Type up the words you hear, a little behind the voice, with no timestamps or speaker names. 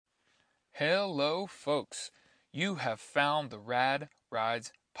Hello, folks. You have found the Rad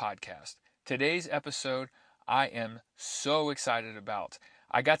Rides podcast. Today's episode, I am so excited about.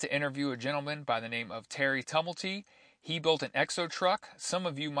 I got to interview a gentleman by the name of Terry Tumulty. He built an Exo truck. Some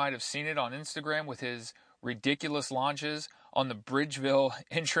of you might have seen it on Instagram with his ridiculous launches on the Bridgeville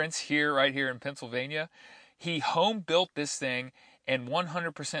entrance right here in Pennsylvania. He home built this thing and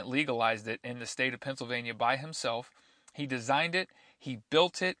 100% legalized it in the state of Pennsylvania by himself. He designed it, he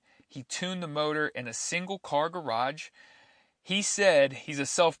built it, he tuned the motor in a single car garage. He said he's a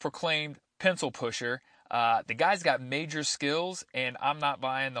self-proclaimed pencil pusher. The guy's got major skills, and I'm not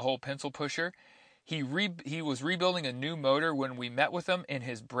buying the whole pencil pusher. He was rebuilding a new motor when we met with him in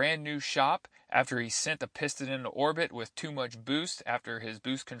his brand new shop after he sent a piston into orbit with too much boost after his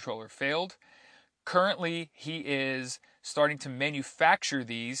boost controller failed. Currently, he is starting to manufacture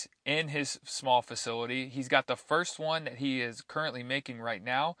these in his small facility. He's got the first one that he is currently making right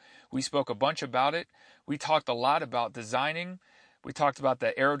now. We spoke a bunch about it. We talked a lot about designing. We talked about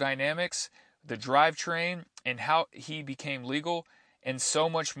the aerodynamics, the drivetrain, and how he became legal, and so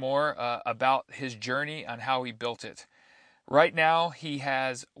much more about his journey on how he built it. Right now, he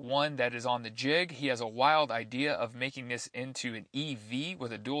has one that is on the jig. He has a wild idea of making this into an EV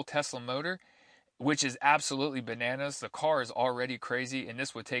with a dual Tesla motor, which is absolutely bananas. The car is already crazy, and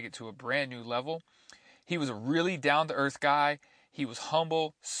this would take it to a brand new level. He was a really down-to-earth guy. He was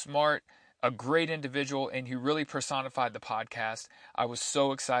humble, smart, a great individual, and he really personified the podcast. I was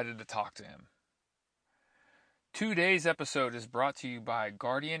so excited to talk to him. Today's episode is brought to you by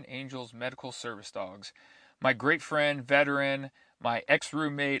Guardian Angels Medical Service Dogs. My great friend, veteran, my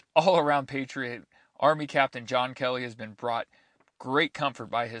ex-roommate, all-around patriot, Army Captain John Kelly has been brought great comfort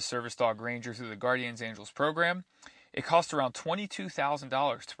by his service dog Ranger through the Guardians Angels program. It costs around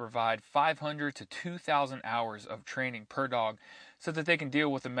 $22,000 to provide 500 to 2,000 hours of training per dog so that they can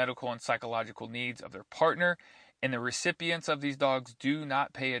deal with the medical and psychological needs of their partner, and the recipients of these dogs do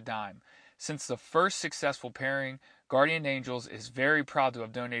not pay a dime. Since the first successful pairing, Guardian Angels is very proud to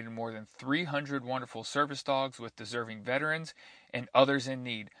have donated more than 300 wonderful service dogs with deserving veterans and others in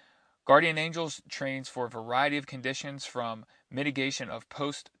need. Guardian Angels trains for a variety of conditions from mitigation of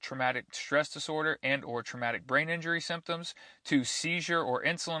post-traumatic stress disorder and or traumatic brain injury symptoms to seizure or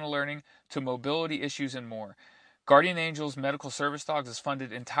insulin alerting to mobility issues and more. Guardian Angels Medical Service Dogs is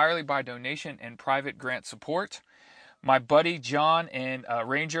funded entirely by donation and private grant support. My buddy John and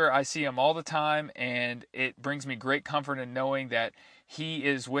Ranger, I see him all the time, and it brings me great comfort in knowing that he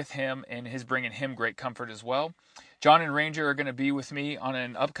is with him and is bringing him great comfort as well. John and Ranger are going to be with me on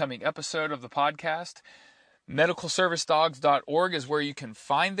an upcoming episode of the podcast. MedicalServiceDogs.org is where you can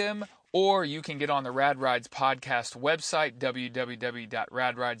find them, or you can get on the Rad Rides podcast website,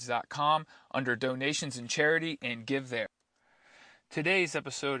 www.radrides.com, under donations and charity, and give there. Today's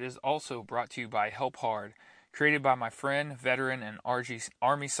episode is also brought to you by Help Hard. Created by my friend, veteran, and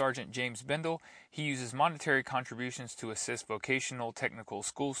Army Sergeant James Bindle, he uses monetary contributions to assist vocational technical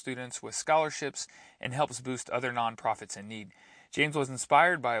school students with scholarships and helps boost other nonprofits in need. James was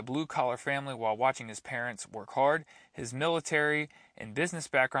inspired by a blue-collar family while watching his parents work hard. His military and business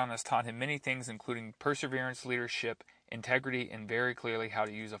background has taught him many things, including perseverance, leadership, integrity, and very clearly how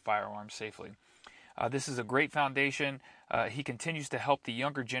to use a firearm safely. This is a great foundation. He continues to help the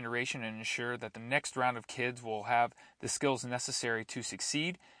younger generation and ensure that the next round of kids will have the skills necessary to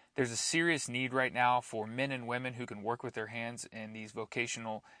succeed. There's a serious need right now for men and women who can work with their hands in these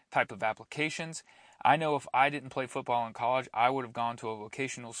vocational type of applications. I know if I didn't play football in college, I would have gone to a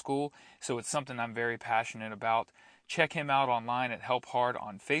vocational school, so it's something I'm very passionate about. Check him out online at Help Hard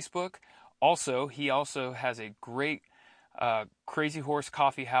on Facebook. He also has a great Crazy Horse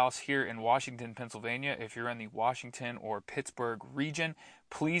Coffee House here in Washington, Pennsylvania. If you're in the Washington or Pittsburgh region,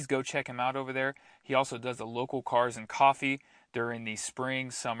 please go check him out over there. He also does the local cars and coffee during the spring,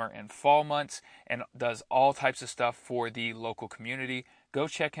 summer, and fall months, and does all types of stuff for the local community. Go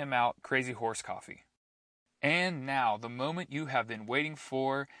check him out, Crazy Horse Coffee. And now, the moment you have been waiting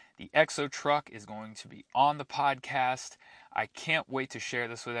for, the Exo truck is going to be on the podcast. I can't wait to share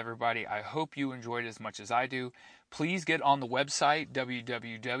this with everybody. I hope you enjoyed it as much as I do. Please get on the website,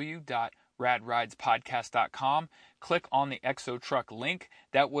 www.radridespodcast.com. Click on the Exo truck link.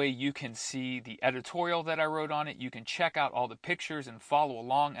 That way you can see the editorial that I wrote on it. You can check out all the pictures and follow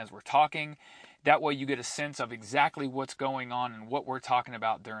along as we're talking. That way you get a sense of exactly what's going on and what we're talking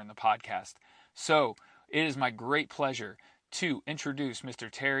about during the podcast. So, it is my great pleasure to introduce Mr.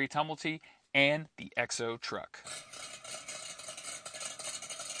 Terry Tumulty and the Exo truck.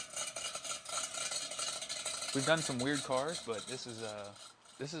 We've done some weird cars, but this is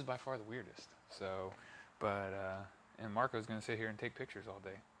by far the weirdest. And Marco's going to sit here and take pictures all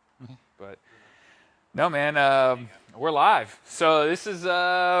day. But no, man, we're live. So this is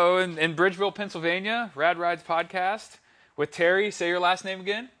in Bridgeville, Pennsylvania, Rad Rides podcast with Terry. Say your last name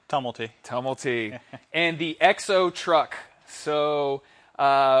again. Tumulty. And the Exo truck. So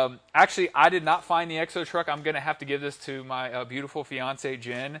actually, I did not find the Exo truck. I'm going to have to give this to my beautiful fiance,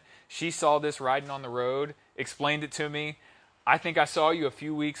 Jen. She saw this riding on the road, explained it to me. I think I saw you a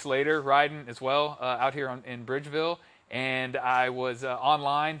few weeks later riding as well out here in Bridgeville. And I was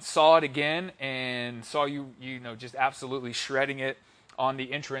online, saw it again, and saw you just absolutely shredding it on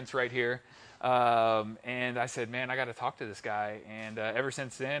the entrance right here. And I said, man, I got to talk to this guy. And ever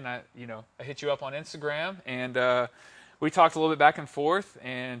since then, I hit you up on Instagram, and we talked a little bit back and forth.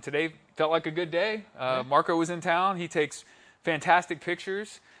 And today felt like a good day. Marco was in town. He takes fantastic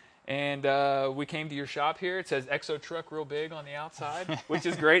pictures. And we came to your shop here. It says Exo Truck real big on the outside, which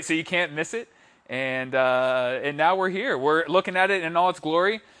is great, so you can't miss it. And now we're here. We're looking at it in all its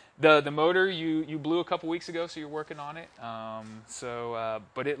glory. The motor you blew a couple weeks ago, so you're working on it.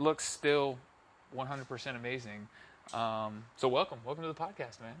 But it looks still 100% amazing. So welcome to the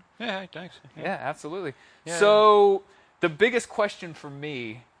podcast, man. Yeah, thanks. Yeah, absolutely. Yeah. So the biggest question for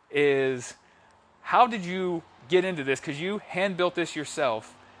me is, how did you get into this? Because you hand built this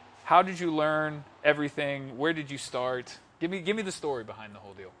yourself. How did you learn everything? Where did you start? Give me the story behind the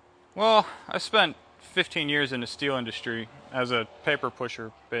whole deal. Well, I spent 15 years in the steel industry as a paper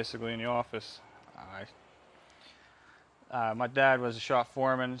pusher, basically, in the office. My dad was a shop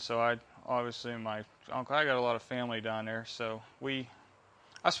foreman, so my uncle, I got a lot of family down there, so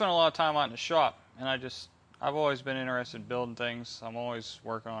I spent a lot of time out in the shop, and I've always been interested in building things. I'm always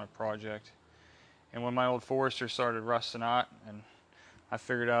working on a project. And when my old Forester started rusting out, and I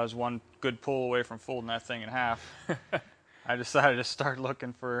figured I was one good pull away from folding that thing in half, I decided to start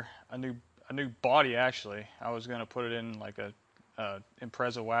looking for a new body. Actually, I was going to put it in like a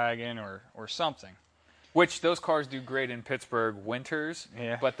Impreza wagon or something. Which those cars do great in Pittsburgh winters,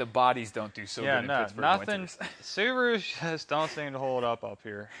 but the bodies don't do so good in Pittsburgh winters. Subarus just don't seem to hold up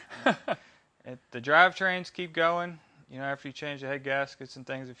here. The drivetrains keep going, after you change the head gaskets and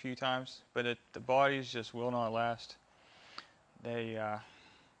things a few times, but the bodies just will not last. So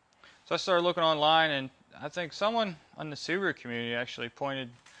I started looking online, and I think someone on the Subaru community actually pointed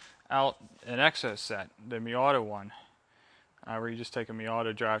out an Exo set, the Miata one, where you just take a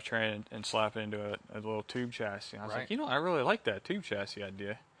Miata drivetrain and slap it into a little tube chassis. And I was like, I really like that tube chassis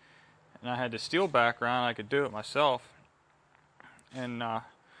idea. And I had the steel background, I could do it myself. And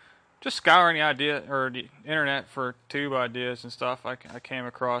just scouring the internet for tube ideas and stuff, I came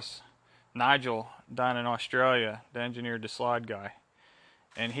across Nigel down in Australia, the engineered the slide guy.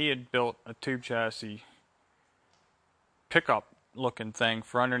 And he had built a tube chassis pickup looking thing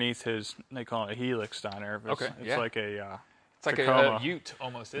for underneath they call it a Helix down there. It's like a it's like a Ute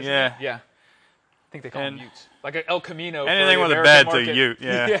almost, isn't it? Yeah. I think they call them Utes. Like an El Camino anything for the with American a bed market. To Ute,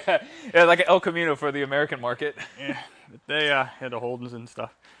 yeah. Yeah, like an El Camino for the American market. Yeah. They had the Holdens and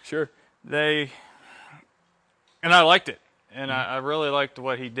stuff. Sure. And I liked it. And I really liked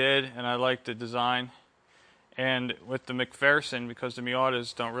what he did, and I liked the design. And with the McPherson, because the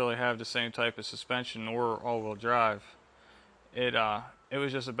Miatas don't really have the same type of suspension or all-wheel drive, it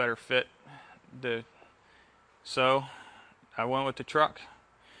was just a better fit. So I went with the truck,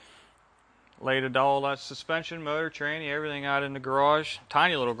 laid all that suspension, motor, tranny, everything out in the garage.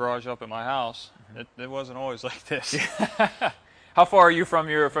 Tiny little garage up at my house. It wasn't always like this. How far are you from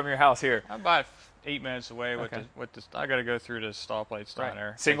your house here? I'm about 8 minutes away. I got to go through the stoplights down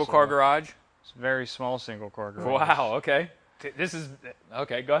there. Single car garage? It's a very small single car garage. Wow. Okay. This is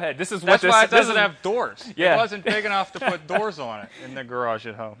okay. Go ahead. That's why it doesn't have doors. Yeah. It wasn't big enough to put doors on it in the garage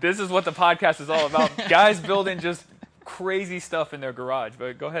at home. This is what the podcast is all about. Guys building just crazy stuff in their garage.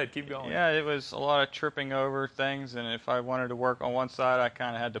 But go ahead, keep going. Yeah, it was a lot of tripping over things, and if I wanted to work on one side, I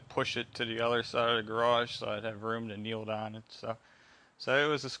kind of had to push it to the other side of the garage so I'd have room to kneel down and stuff. So it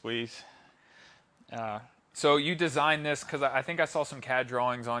was a squeeze. So you designed this because I think I saw some CAD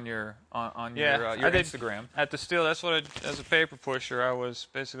drawings on your Instagram. At the steel, that's what as a paper pusher, I was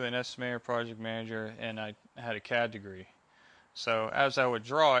basically an estimator, project manager, and I had a CAD degree. So as I would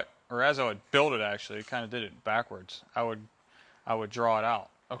draw it, or as I would build it, actually, kind of did it backwards. I would draw it out.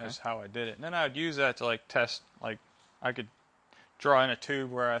 Okay. That's how I did it, and then I would use that to test. I could draw in a tube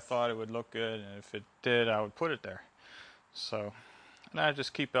where I thought it would look good, and if it did, I would put it there. So, and I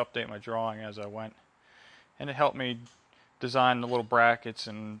just keep updating my drawing as I went. And it helped me design the little brackets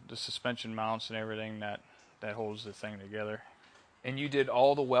and the suspension mounts and everything that holds the thing together. And you did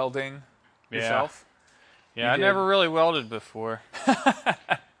all the welding yourself? Yeah, I never really welded before.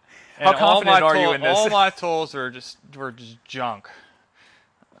 How confident are you in this? All my tools were just junk.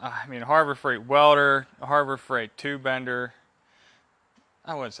 I mean, Harbor Freight welder, Harbor Freight tube bender.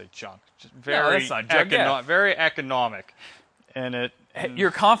 I wouldn't say junk. Just very, that's not junk, yeah. very economic. And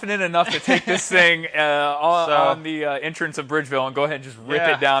You're confident enough to take this thing on the entrance of Bridgeville and go ahead and just rip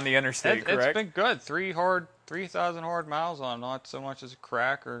it down the interstate, correct? It's been good. 3,000 hard miles on, not so much as a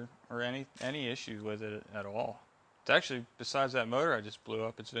crack or any issues with it at all. It's actually, besides that motor I just blew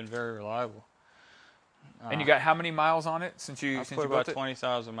up, it's been very reliable. And you got how many miles on it since you put about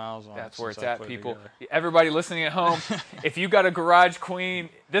 20,000 miles on it. That's where it's at, people. Everybody listening at home, if you got a Garage Queen,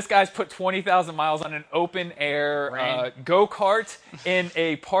 this guy's put 20,000 miles on an open air go-kart in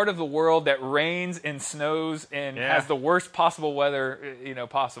a part of the world that rains and snows and has the worst possible weather,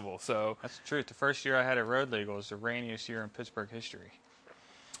 possible. So that's the truth. The first year I had it road legal was the rainiest year in Pittsburgh history.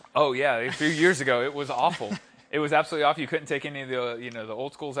 Oh yeah, a few years ago it was awful. It was absolutely awful. You couldn't take any of the the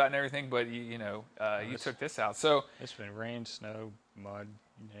old schools out and everything, but you took this out. So it's been rain, snow, mud.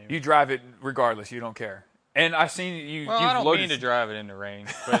 You drive it regardless. You don't care. And I've seen you. Well, I don't mean to drive it in the rain,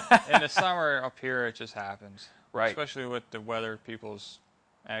 but in the summer up here it just happens. Right. Especially with the weather, people's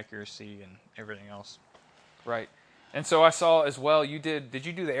accuracy, and everything else. Right. And so I saw as well. Did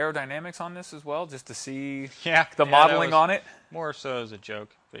you do the aerodynamics on this as well, just to see the modeling on it? More so as a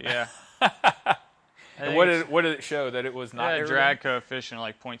joke, but yeah. And what did it show? That it was not a drag coefficient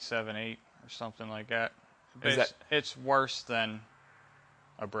like 0.78 or something like that. It's worse than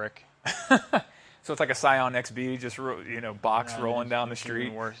a brick. So it's like a Scion XB, just box rolling down the street.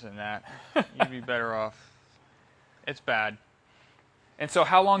 Even worse than that. You'd be better off. It's bad. And so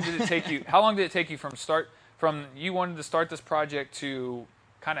how long did it take you? How long did it take you from you wanted to start this project to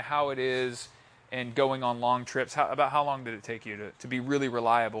kind of how it is and going on long trips? About how long did it take you to be really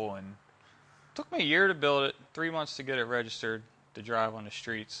reliable and? It took me a year to build it, 3 months to get it registered to drive on the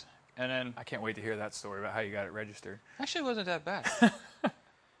streets, and then I can't wait to hear that story about how you got it registered. Actually, it wasn't that bad.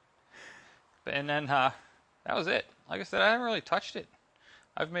 And then that was it. Like I said, I haven't really touched it.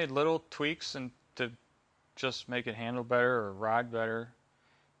 I've made little tweaks to just make it handle better or ride better,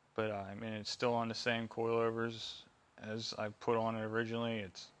 but I mean it's still on the same coilovers as I put on it originally.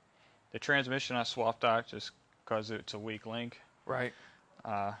 It's the transmission I swapped out just because it's a weak link. Right.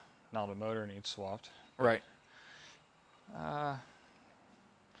 Now the motor needs swapped. Right. I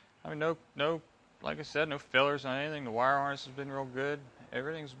mean, no, like I said, no fillers on anything. The wire harness has been real good.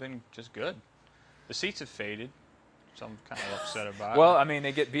 Everything's been just good. The seats have faded, so I'm kind of upset about it. Well, I mean,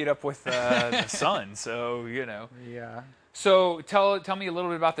 they get beat up with the sun, so Yeah. So tell me a little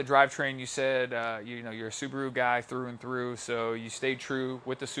bit about the drivetrain. You said you're a Subaru guy through and through, so you stayed true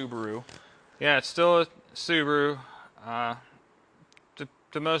with the Subaru. Yeah, it's still a Subaru.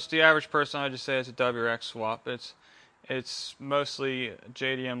 The average person, I just say it's a WRX swap. It's mostly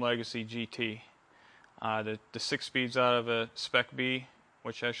JDM Legacy GT. The 6 speeds out of a Spec B,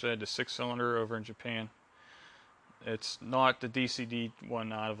 which actually had the 6-cylinder over in Japan. It's not the DCD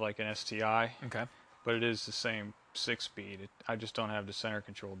one out of like an STI. Okay. But it is the same 6-speed. I just don't have the center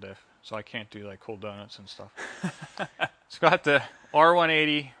control diff, so I can't do like cool donuts and stuff. It's got the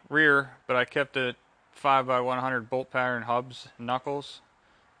R180 rear, but I kept the 5x100 bolt pattern hubs and knuckles.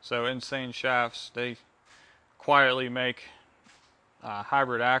 So Insane Shafts, they quietly make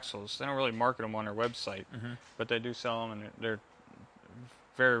hybrid axles. They don't really market them on their website, but they do sell them, and they're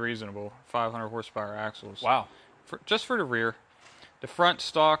very reasonable. 500 horsepower axles. Wow. Just for the rear. The front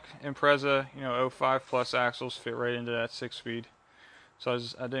stock Impreza, 05 plus axles fit right into that 6-speed. So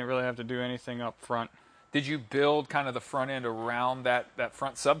I didn't really have to do anything up front. Did you build kind of the front end around that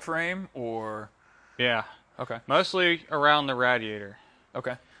front subframe, or? Yeah. Okay. Mostly around the radiator.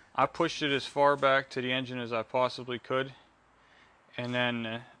 Okay. I pushed it as far back to the engine as I possibly could, and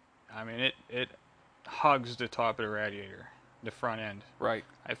then, it hugs the top of the radiator, the front end. Right.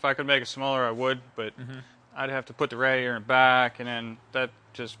 If I could make it smaller, I would, but I'd have to put the radiator in the back, and then that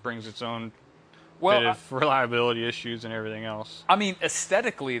just brings its own bit of reliability issues and everything else. I mean,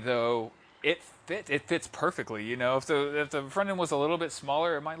 aesthetically, though, it fits perfectly. If the front end was a little bit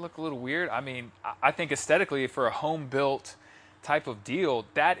smaller, it might look a little weird. I mean, I think aesthetically, for a home-built type of deal,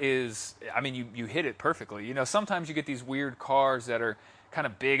 that is, you hit it perfectly. Sometimes you get these weird cars that are kind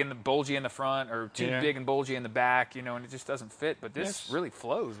of big and bulgy in the front, or too big and bulgy in the back, and it just doesn't fit. But this really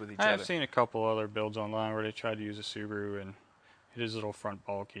flows with each other. I've seen a couple other builds online where they tried to use a Subaru, and it is a little front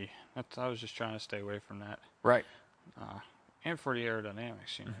bulky. I was just trying to stay away from that. Right. And for the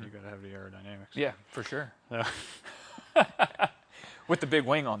aerodynamics, you got to have the aerodynamics. Yeah, for sure. So. With the big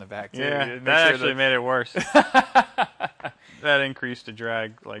wing on the back, too. Yeah, that actually made it worse. That increased the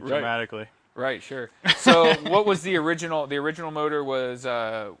drag dramatically. Right, sure. So what was the original? The original motor was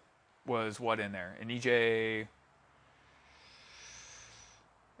what in there? An EJ?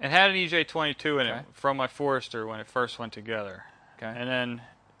 It had an EJ22 in Okay. it from my Forester when it first went together. Okay. And then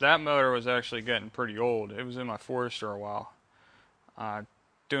that motor was actually getting pretty old. It was in my Forester a while.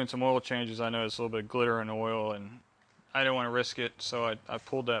 Doing some oil changes, I noticed a little bit of glitter in oil, and I didn't want to risk it, so I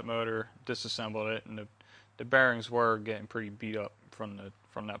pulled that motor, disassembled it, and the bearings were getting pretty beat up from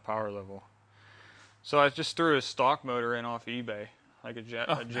that power level. So I just threw a stock motor in off eBay, like a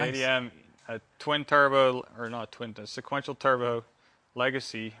JDM, a twin turbo, or not twin, a sequential turbo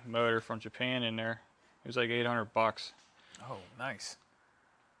Legacy motor from Japan in there. It was like $800. Oh, nice.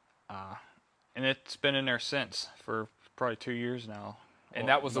 And it's been in there since for probably 2 years now. And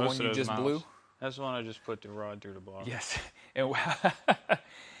Well, that was the most one of you those just miles. blew? That's the one I just put the rod through the block. Yes. And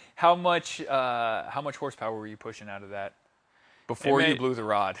how much horsepower were you pushing out of that before you blew the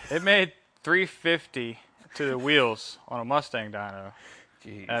rod? It made 350 to the wheels on a Mustang dyno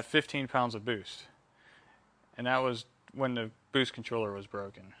Jeez. at 15 pounds of boost. And that was when the boost controller was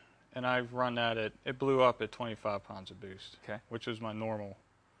broken. And I've run that it blew up at 25 pounds of boost, Okay. which was my normal.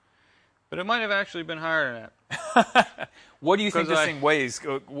 But it might have actually been higher than that. What do you think 'Cause this thing weighs? It's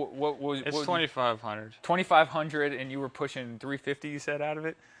 2,500. 2,500, and you were pushing 350. You said out of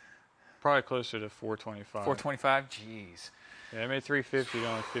it. Probably closer to 425. 425. Jeez, Yeah, it made 350 to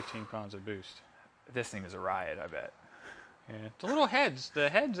only 15 pounds of boost. this thing is a riot. I bet. Yeah, the little heads, the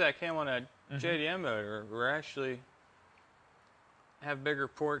heads that came on that JDM motor were actually have bigger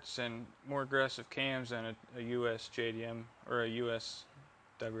ports and more aggressive cams than a US JDM or a US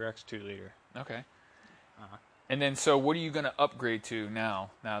WRX 2-liter. Okay. And then, so what are you going to upgrade to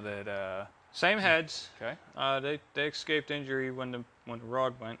now? Now that Same heads. okay. They escaped injury when the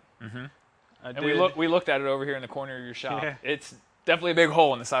rod went. Mm-hmm. I And we looked at it over here in the corner of your shop. Yeah. It's definitely a big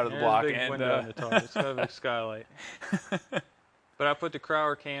hole in the side of the block. A big And window on the top. It's got a big skylight. But I put the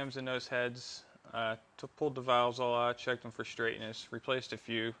Crowler cams in those heads. Pulled the valves all out, checked them for straightness, replaced a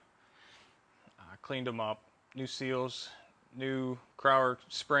few, cleaned them up, new seals, new Crowler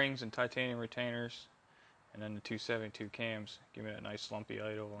springs and titanium retainers, and then the 272 cams. Give me that nice lumpy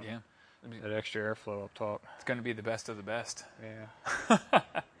idle and yeah, that extra airflow up top. it's going to be the best of the best. Yeah.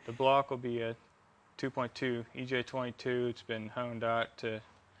 The block will be a 2.2 EJ22. It's been honed out to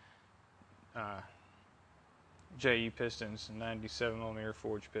JE pistons, 97mm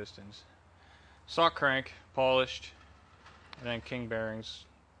forged pistons. Stock crank, polished, and then king bearings,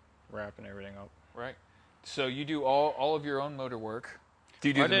 wrapping everything up. Right. So you do all of your own motor work. Do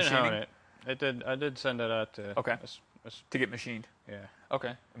you do I the didn't machining? hone it. I did send that out to. Okay. To get machined. Yeah.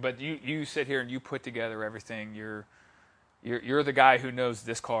 Okay. But you sit here and you put together everything. You're the guy who knows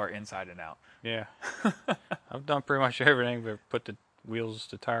this car inside and out. Yeah. I've done pretty much everything, but put the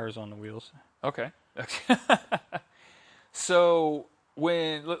tires on the wheels. Okay. So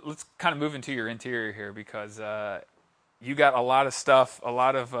let's kind of move into your interior here, because you got a lot of stuff, a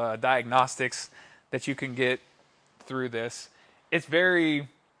lot of diagnostics that you can get through this. It's very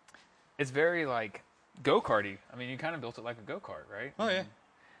like go-karty. I mean, you kind of built it like a go-kart, right? Oh yeah.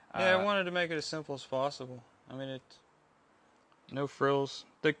 Yeah, I wanted to make it as simple as possible. I mean, no frills.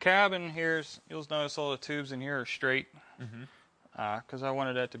 The cabin here's, you'll notice all the tubes in here are straight, because I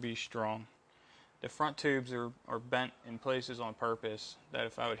wanted that to be strong. The front tubes are bent in places on purpose, that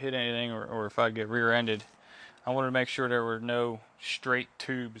if I would hit anything or if I'd get rear-ended, I wanted to make sure there were no straight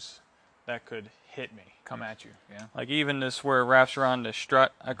tubes that could hit me. Come at you, yeah. Like even this where it wraps around the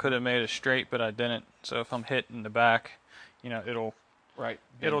strut, I could have made it straight, but I didn't. So if I'm hit in the back, it'll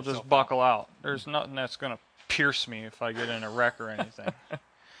just buckle out. There's nothing that's going to pierce me if I get in a wreck or anything.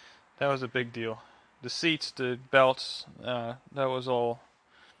 That was a big deal. The seats, the belts, that was all,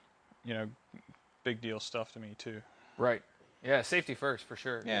 big deal stuff to me too. Right. Yeah, safety first for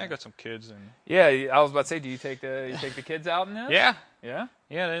sure. Yeah, I got some kids and. Yeah, I was about to say, do you take the kids out in this? Yeah. Yeah.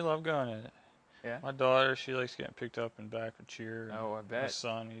 Yeah, they love going in it. Yeah. My daughter, she likes getting picked up and back with cheer. Oh, I bet. My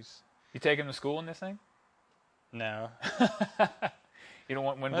son, You take him to school in this thing? No. You don't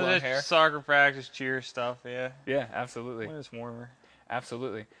want windblown hair? Soccer practice, cheer stuff, yeah. Yeah, absolutely. When it's warmer.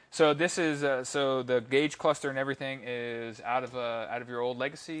 Absolutely. So this is so the gauge cluster and everything is out of your old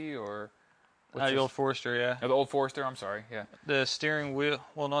Legacy, or The old Forester, yeah. the old Forester. I'm sorry. Yeah. The steering wheel,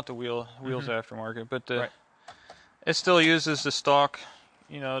 well, not the wheel. Wheel's aftermarket, but Right. it still uses the stock,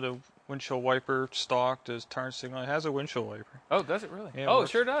 the windshield wiper stock, the turn signal. It has a windshield wiper. Oh, does it really? Yeah, it Oh, it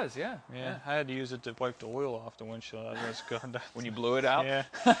works. sure does. Yeah. Yeah, I had to use it to wipe the oil off the windshield. I was going down. When you blew it out. Yeah.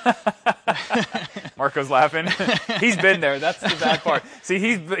 Marco's laughing. He's been there. That's the bad part. See,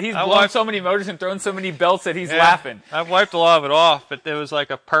 he's blown wiped so many motors and thrown so many belts that he's laughing. I've wiped a lot of it off, but there was like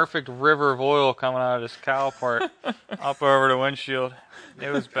a perfect river of oil coming out of this cowl part up over the windshield. It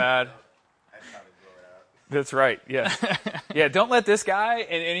was bad. That's right. Yeah. Yeah. Don't let this guy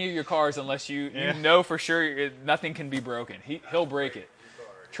in any of your cars unless you know for sure nothing can be broken. He'll break it.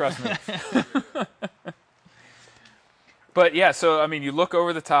 Trust me. But yeah, so I mean, you look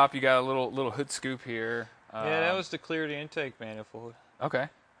over the top. You got a little hood scoop here. Yeah, that was to clear the intake manifold. Okay.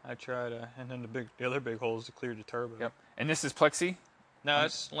 I tried, and then the other big hole is to clear the turbo. Yep. And this is plexi? No,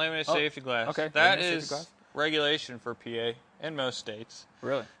 it's laminated safety glass. Okay. That Laminated is safety glass? regulation for PA in most states.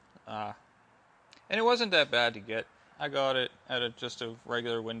 Really? And it wasn't that bad to get. I got it at just a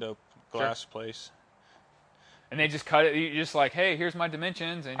regular window glass place. And they just cut it. You just like, hey, here's my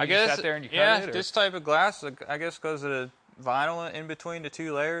dimensions, and you just sat there and you cut it. Yeah, this type of glass, I guess, because of the vinyl in between the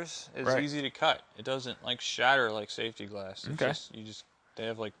two layers, is easy to cut. It doesn't like shatter like safety glass. It's they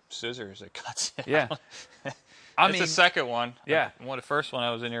have like scissors that cuts it. Yeah. It's the second one. Yeah. The first one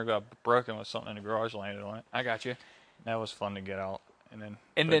I was in here got broken with something in the garage landed on it. I got you. That was fun to get out. And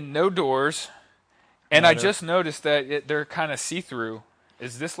then no doors. And I just noticed that they're kind of see-through.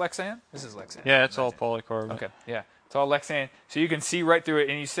 Is this Lexan? This is Lexan. Yeah, it's all polycarbonate. Okay, yeah. It's all Lexan. So you can see right through it.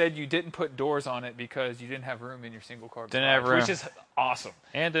 And you said you didn't put doors on it because you didn't have room in your single car garage. Didn't have room. Which is awesome.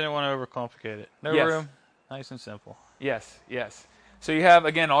 And didn't want to overcomplicate it. No room. Nice and simple. Yes, yes. So you have,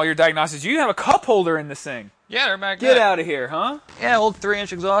 again, all your diagnostics. You have a cup holder in this thing. Yeah, they're magnetic. Get out of here, huh? Yeah, old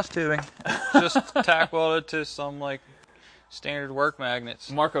 3-inch exhaust tubing. Just tack welded to some, like, standard work magnets.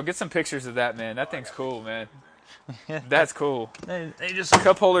 Marco, get some pictures of that, man. That thing's cool, man. That's cool. They just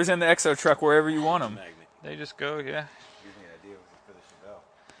cup holders in the Exo truck wherever you want them. They just go, yeah. Gives me an idea for the Chevelle.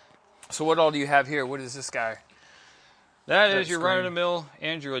 So what all do you have here? What is this guy? That is your run-of-the-mill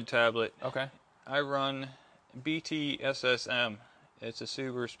Android tablet. Okay. I run BTSSM. It's a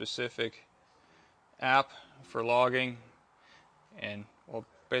Subaru-specific app for logging and, well,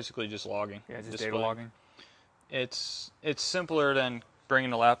 basically just logging. Yeah, just data logging. It's simpler than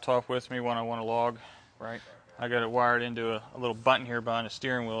bringing a laptop with me when I want to log. Right. I got it wired into a little button here behind the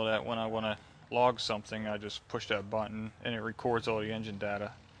steering wheel that when I want to log something, I just push that button and it records all the engine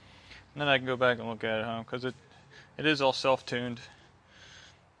data. And then I can go back and look at it home because it is all self-tuned.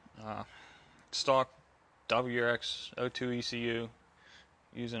 Stock WRX02 ECU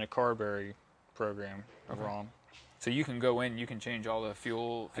using a Carberry program, a ROM. So you can go in, you can change all the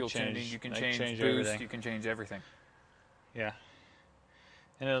fuel tuning, you can change boost, everything. you can change everything. Yeah.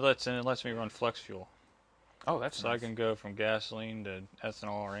 And it lets me run flex fuel. Oh, that's so nice. I can go from gasoline to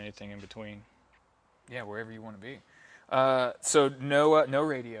ethanol or anything in between. Yeah, wherever you want to be. So no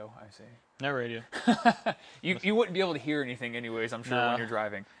radio, I see. No radio. You wouldn't be able to hear anything anyways, I'm sure, when you're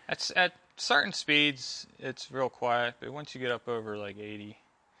driving. At certain speeds, it's real quiet, but once you get up over like 80,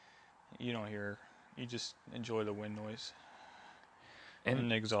 you don't hear. You just enjoy the wind noise and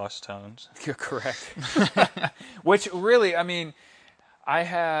the exhaust tones. You're correct. Which really, I mean, I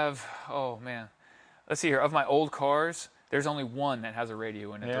have, oh man, let's see here. Of my old cars, there's only one that has a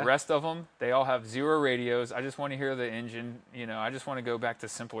radio in it. Yeah. The rest of them, they all have 0 radios. I just want to hear the engine. I just want to go back to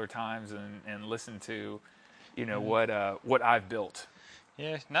simpler times and listen to, what I've built.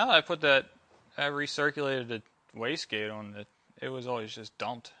 Yeah. Now that I recirculated the wastegate on it. It was always just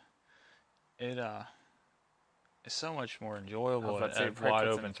dumped. It's so much more enjoyable at wide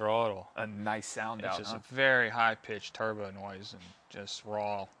open throttle. A nice sound it's out. It's just huh? a very high pitched turbo noise and just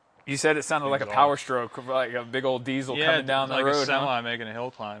raw. You said it sounded like a power stroke, like a big old diesel coming down the road. Yeah, like a semi making a hill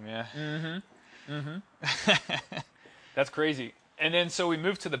climb. Yeah. That's crazy. And then so we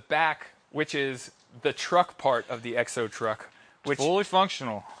move to the back, which is the truck part of the Exo truck. Which fully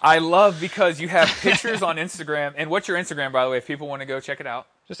functional. I love because you have pictures on Instagram. And what's your Instagram, by the way, if people want to go check it out?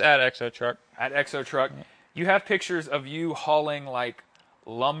 Just at Exo Truck. At Exo Truck. You have pictures of you hauling like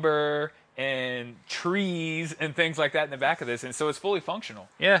lumber and trees and things like that in the back of this. And so it's fully functional.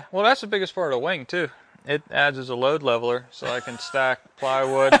 Yeah. Well, that's the biggest part of the wing, too. It adds as a load leveler so I can stack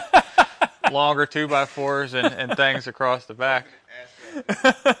plywood, longer 2x4s and things across the back.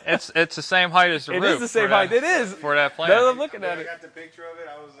 It's the same height as the roof. It is the same height. It is. For that plant. Now I'm looking at it. I got the picture of it.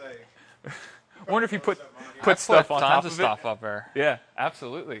 I was like... I wonder if you put stuff on top of it. Tons of stuff up there. Yeah,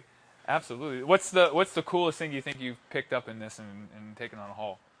 absolutely. Absolutely. What's the coolest thing you think you've picked up in this and taken on a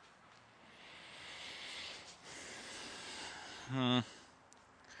haul?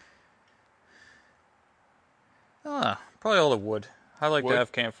 Probably all the wood. I like Wood? to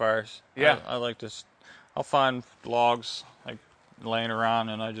have campfires. Yeah. I like to... I'll find logs like laying around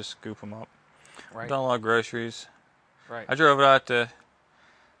and I just scoop them up. Right. I've done a lot of groceries. Right. I drove out to,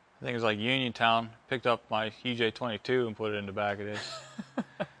 I think it was like Uniontown, picked up my EJ22 and put it in the back of this.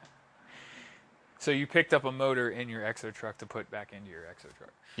 So you picked up a motor in your Exo truck to put back into your Exo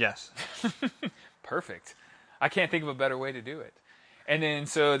truck. Yes. Perfect. I can't think of a better way to do it. And then,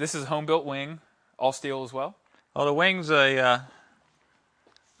 so this is home-built wing, all steel as well? Well, the wing's a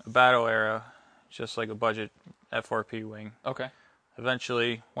battle arrow, just like a budget FRP wing. Okay.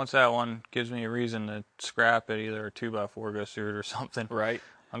 Eventually, once that one gives me a reason to scrap it, either a 2x4 goes through it or something, Right.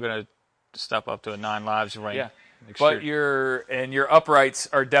 I'm going to step up to a 9 lives wing. Yeah. But your uprights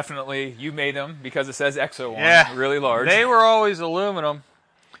are definitely, you made them because it says EXO on Yeah. them, really large. They were always aluminum,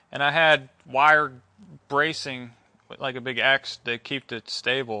 and I had wire bracing with like a big X to keep it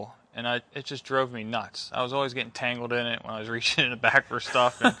stable, and it just drove me nuts. I was always getting tangled in it when I was reaching in the back for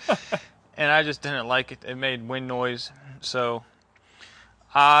stuff, and I just didn't like it. It made wind noise, so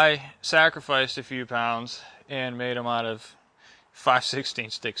I sacrificed a few pounds and made them out of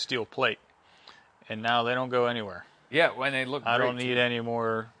 5/16 stick steel plate, and now they don't go anywhere. Yeah, when they look I great don't need any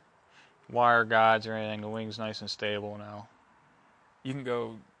more wire guides or anything. The wing's nice and stable now. You can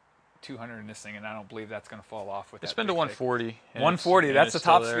go 200 in this thing, and I don't believe that's going to fall off with It's that been to big 140. stick. 140, that's the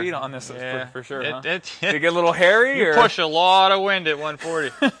still top there. speed on this Yeah. for sure, huh? It, Did it get a little hairy? you or? push a lot of wind at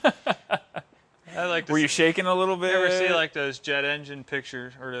 140. I like to Were you shaking a little bit? You ever see like those jet engine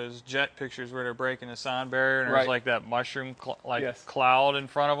pictures or those jet pictures where they're breaking the sound barrier and Right. there's like that mushroom Yes. cloud in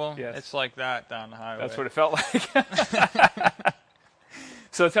front of them? Yes. It's like that down the highway. That's what it felt like.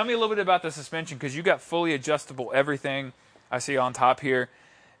 So tell me a little bit about the suspension, because you got fully adjustable everything I see on top here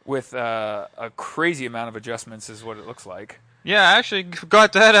with a crazy amount of adjustments is what it looks like. Yeah, I actually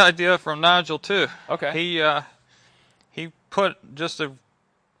got that idea from Nigel too. Okay. He put just a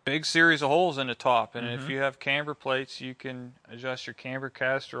big series of holes in the top, and Mm-hmm. if you have camber plates, you can adjust your camber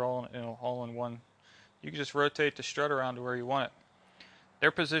caster all in one. You can just rotate the strut around to where you want it. They're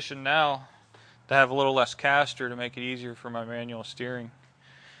positioned now to have a little less caster to make it easier for my manual steering,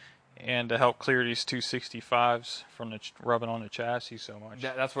 and to help clear these 265s from rubbing on the chassis so much.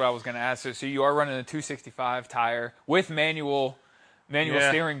 That's what I was going to ask. So you are running a 265 tire with manual Yeah.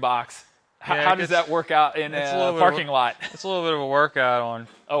 steering box. Yeah, How it does gets- that work out in it's a a little bit parking lot? It's a little bit of a workout on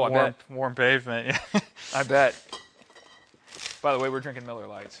Oh, I warm pavement. I bet. By the way, we're drinking Miller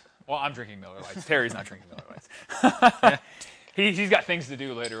Lights. Well, I'm drinking Miller Lights. Terry's not drinking Miller Lights. He's got things to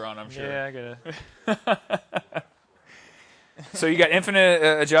do later on, I'm sure. Yeah, I gotta. So you got infinite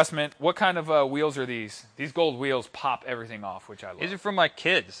adjustment. What kind of wheels are these? These gold wheels pop everything off, which I love. These are from my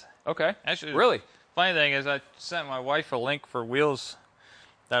kids. Okay. Actually, Really? funny thing is, I sent my wife a link for wheels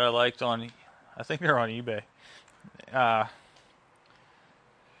that I liked on. I think they're on eBay.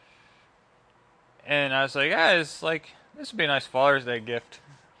 And I was like, this would be a nice Father's Day gift.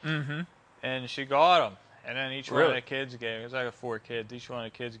 Mm-hmm. And she got them. And then each one of Really? the kids gave me. It was like 4 kids. Each one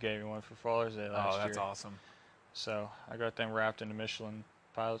of the kids gave me one for Father's Day last Oh, year. that's awesome. So I got them wrapped in the Michelin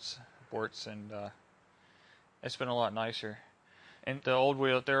pilots boards, and it's been a lot nicer. And the old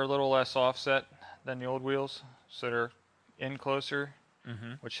wheels, they're a little less offset than the old wheels, so they're in closer,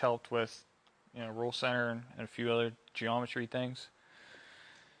 Mm-hmm. which helped with roll center and a few other geometry things.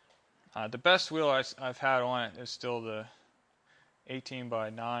 The best wheel I've had on it is still the 18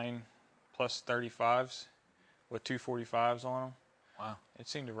 by 9 plus 35s with 245s on them. Wow. It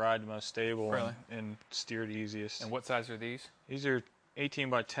seemed to ride the most stable Really? and steer the easiest. And what size are these? These are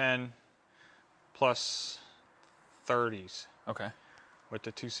 18 by 10 plus 30s Okay. with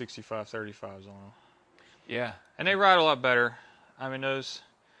the 265 35s on them. Yeah. And they ride a lot better. I mean, those,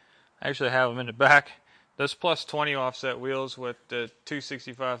 I actually have them in the back. Those plus 20 offset wheels with the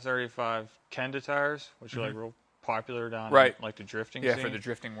 265 35 Kenda tires, which are like real popular down Right. in like the drifting Yeah, scene. for the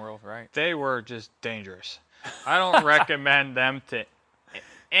drifting world, right? They were just dangerous. I don't recommend them to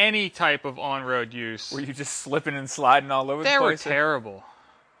any type of on-road use. Were you just slipping and sliding all over the They were place? terrible.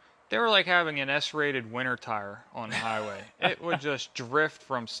 They were like having an S-rated winter tire on the highway. It would just drift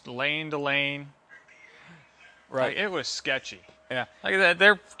from lane to lane. Right. Like, it was sketchy. Yeah. Like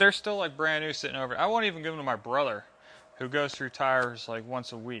that, they're still like brand new sitting over. I won't even give them to my brother, who goes through tires like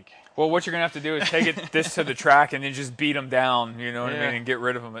once a week. Well, what you're going to have to do is take this to the track and then just beat them down, you know what I Yeah. mean, and get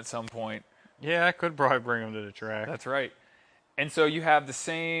rid of them at some point. Yeah, I could probably bring them to the track. That's right. And so you have the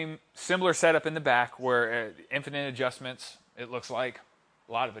similar setup in the back where infinite adjustments, it looks like.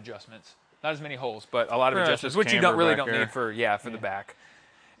 A lot of adjustments. Not as many holes, but a lot of Pretty much adjustments, just which you camber really back don't there. need for the back.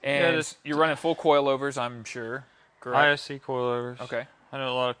 Yeah, And just- you're running full coilovers, I'm sure. Correct? ISC coilovers. Okay. I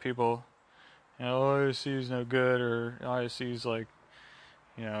know a lot of people, ISC is no good, or ISC is like,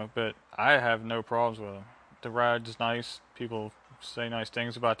 but I have no problems with them. The ride's nice. People say nice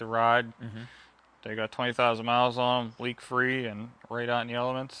things about the ride. Mhm. They got 20,000 miles on them, leak free, and right out in the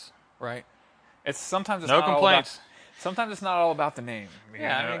elements. Right. Sometimes it's No not complaints. Sometimes it's not all about the name. Yeah, you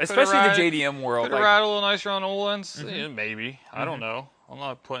I know? mean, could especially a ride- the JDM world. Could like- a ride a little nicer on Olin's? Mm-hmm. Yeah, maybe. I don't know.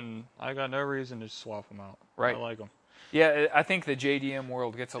 I got no reason to swap them out. Right. I like them. Yeah, I think the JDM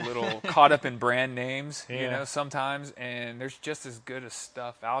world gets a little caught up in brand names, Yeah. sometimes, and there's just as good as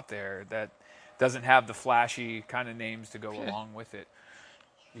stuff out there that doesn't have the flashy kind of names to go along with it.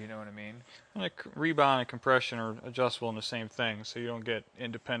 You know what I mean? Like rebound and compression are adjustable in the same thing, so you don't get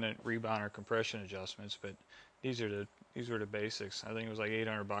independent rebound or compression adjustments. But these were the basics. I think it was like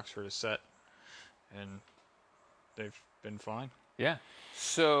 $800 for the set, and they've been fine. Yeah.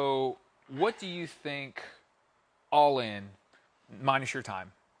 So, what do you think, all in, minus your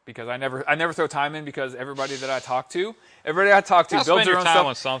time? Because I never throw time in, because everybody I talk to builds Spend their your own time stuff.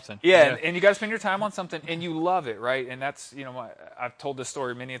 on something. Yeah, and you got to spend your time on something, and you love it, right? And that's, I've told this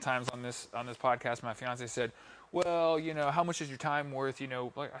story many a times on this podcast. My fiance said, "Well, how much is your time worth?"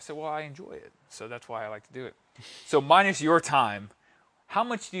 Like I said, "Well, I enjoy it, so that's why I like to do it." So minus your time, how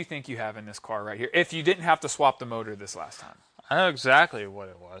much do you think you have in this car right here? If you didn't have to swap the motor this last time. I know exactly what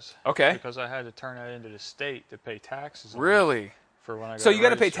it was. Okay. Because I had to turn that into the state to pay taxes on it Really? for when I got So you got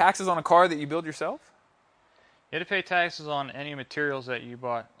to pay registered. taxes on a car that you build yourself? You had to pay taxes on any materials that you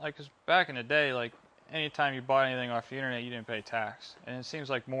bought. Like, 'cause back in the day, like, anytime you bought anything off the internet, you didn't pay tax. And it seems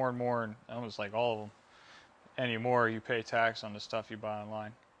like more and more, and almost like all of them anymore, you pay tax on the stuff you buy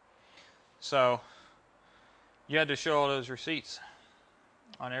online. So you had to show all those receipts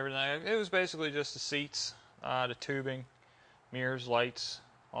on everything. It was basically just the seats, the tubing, mirrors, lights,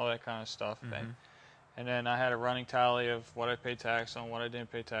 all that kind of stuff. Mm-hmm. And then I had a running tally of what I paid tax on, what I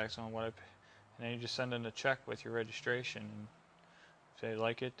didn't pay tax on, and then you just send in a check with your registration. And if they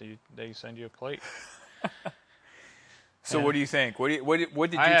like it, they send you a plate. So And what do you think? What did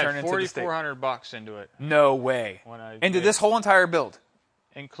you I turn had into the state? $4,400 into it. No way. When I Into did, this whole entire build?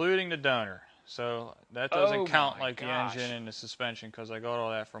 including the donor. So that doesn't Oh count my like gosh. the engine and the suspension, because I got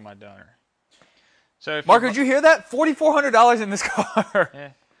all that from my donor. So if Mark, did you hear that? $4,400 in this car. Yeah.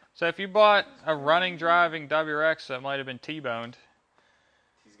 So if you bought a running, driving WRX that might have been T-boned.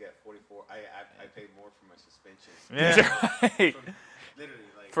 He's got 44. I paid more for my suspension. Yeah. Right. Literally,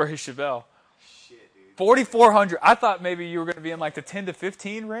 like, For his Chevelle. shit, dude. 4,400. I thought maybe you were going to be in like the 10 to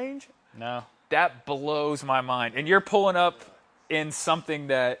 15 range. No. That blows my mind. And you're pulling up in something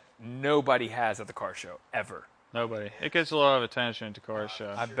that nobody has at the car show ever. Nobody. It gets a lot of attention at the car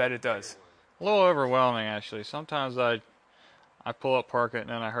show. I bet it does. A little overwhelming, actually. Sometimes I pull up, park it, and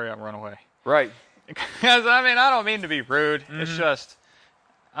then I hurry up and run away. Right. Because, I don't mean to be rude. Mm-hmm. It's just,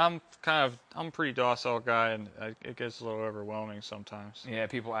 I'm a pretty docile guy, and it gets a little overwhelming sometimes. Yeah,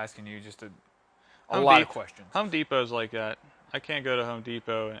 people asking you just a lot of questions. Home Depot's like that. I can't go to Home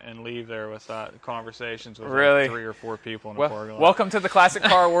Depot and leave there without conversations with Really? like 3 or 4 people in the parking lot. Welcome to the classic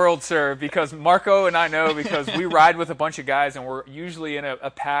car world, sir, because Marco and I know, because we ride with a bunch of guys, and we're usually in a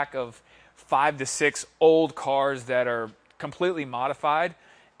pack of 5 to 6 old cars that are completely modified,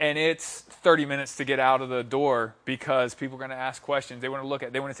 and it's 30 minutes to get out of the door because people are going to ask questions. They want to look at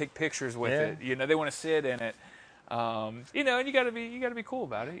it. They want to take pictures with it. They want to sit in it. And you got to be cool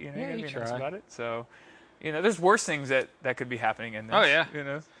about it. You got to be nice try. about it. So, there's worse things that could be happening in this. Oh, yeah.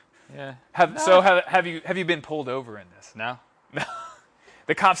 Yeah. Yeah. Have you been pulled over in this? No.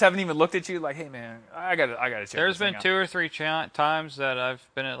 The cops haven't even looked at you like, hey man, I gotta check. There's this been thing out. 2 or 3 times that I've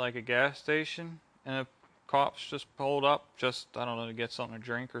been at like a gas station and the cops just pulled up, to get something to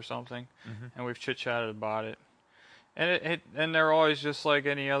drink or something, and we've chit-chatted about it. And they're always just like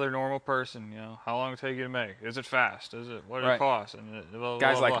any other normal person, how long it take you to make? Is it fast? Is it what did it cost? And blah, blah,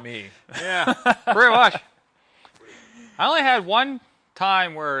 Guys blah, like blah. me. Yeah, pretty much. I only had one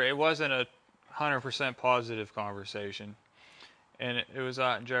time where it wasn't a 100% positive conversation, and it was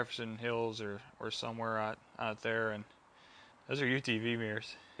out in Jefferson Hills or somewhere out there, and those are UTV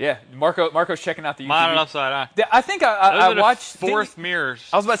mirrors. Yeah, Marco's checking out the Mine UTV. and upside down. I think Those I are the watched fourth mirrors.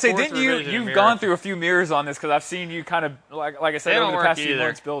 I was about to say, Fourth didn't you? revision You've mirror. gone through a few mirrors on this because I've seen you kind of like I said They over don't the work past few either.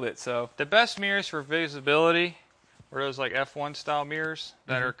 months build it. So The best mirrors for visibility were those like F1 style mirrors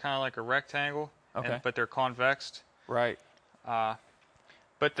that are kind of like a rectangle, Okay. but they're convex. right.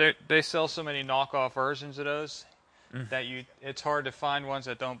 But they sell so many knockoff versions of those that it's hard to find ones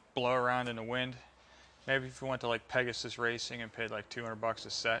that don't blow around in the wind. Maybe if you went to like Pegasus Racing and paid like $200 a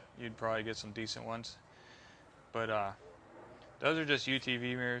set, you'd probably get some decent ones. But those are just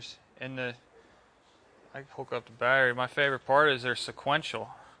UTV mirrors. I hook up the battery. My favorite part is they're sequential.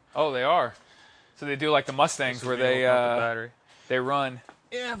 Oh, they are. So they do like the Mustangs where Hook up the battery. they run.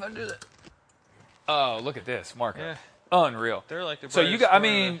 Yeah, if I do that. Oh, look at this, Marco. Yeah. Unreal. They're like the So you brightest got.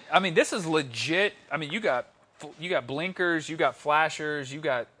 car I mean, this is legit. I mean, you got blinkers, you got flashers, you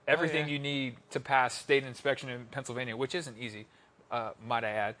got everything yeah. you need to pass state inspection in Pennsylvania, which isn't easy, might I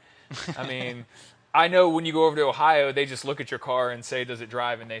add. I mean, I know when you go over to Ohio, they just look at your car and say, "Does it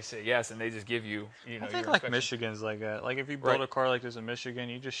drive?" and they say yes, and they just give you, I your think like inspection. Michigan's like that. Like if you build Right. a car like this in Michigan,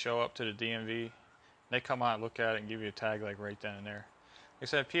 you just show up to the DMV. They come out and look at it and give you a tag like right then and there. Like I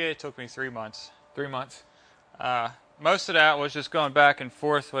said, PA took me 3 months. 3 months. Most of that was just going back and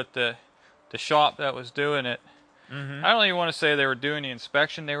forth with the shop that was doing it. Mm-hmm. I don't even want to say they were doing the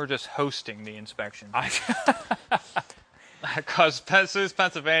inspection. They were just hosting the inspection. Because as soon as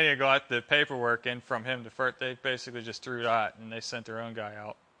Pennsylvania got the paperwork in from him, they basically just threw that and they sent their own guy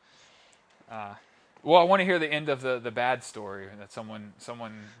out. Well, I want to hear the end of the bad story that someone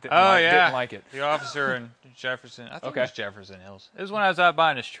didn't, didn't like it. The officer in Jefferson, I think Okay. it was Jefferson Hills. It was when I was out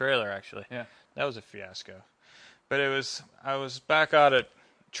buying this trailer, actually. Yeah. That was a fiasco. But I was back out at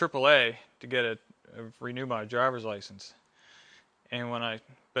AAA to renew my driver's license. And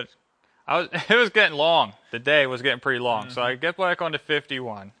it was getting long. The day was getting pretty long. So I get back onto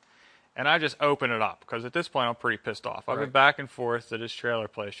 51. And I just open it up because at this point I'm pretty pissed off. I've been back and forth to this trailer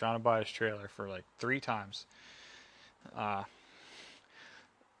place trying to buy this trailer for like 3 times. And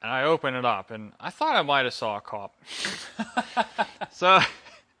I open it up and I thought I might have saw a cop.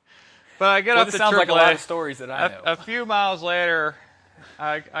 But I get up to this sounds AAA. like a lot of stories that I know. A few miles later,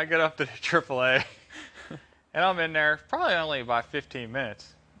 I get up to the AAA and I'm in there probably only about 15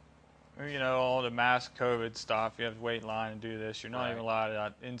 minutes. You know, all the mask COVID stuff, you have to wait in line and do this. You're not even allowed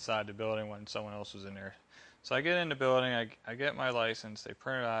out inside the building when someone else was in there. So I get in the building, I get my license, they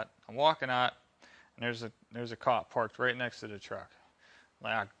print it out, I'm walking out, and there's a cop parked right next to the truck.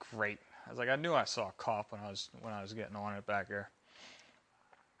 I'm like, great. I was like, I knew I saw a cop when I was getting on it back there.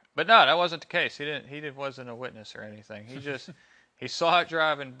 But no, that wasn't the case. He wasn't a witness or anything. He saw it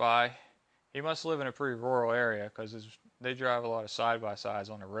driving by. He must live in a pretty rural area because they drive a lot of side-by-sides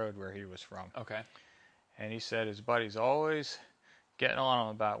on the road where he was from. Okay. And he said his buddy's always getting on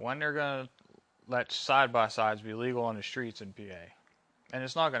him about when they're going to let side-by-sides be legal on the streets in PA. And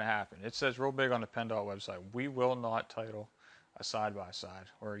it's not going to happen. It says real big on the PennDOT website, we will not title a side-by-side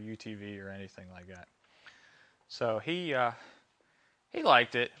or a UTV or anything like that. So he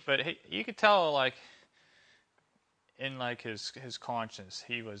liked it, but you could tell like in like his conscience,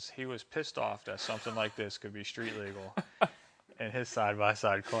 he was pissed off that something like this could be street legal, and his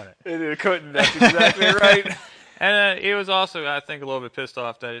side-by-side couldn't. It couldn't. That's exactly right. And he was also, I think, a little bit pissed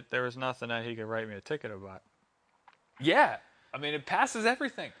off that there was nothing that he could write me a ticket about. Yeah. I mean, it passes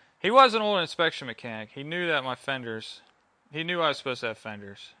everything. He was an old inspection mechanic. He knew that he knew I was supposed to have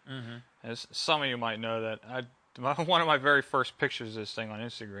fenders. Mm-hmm. As some of you might know that one of my very first pictures of this thing on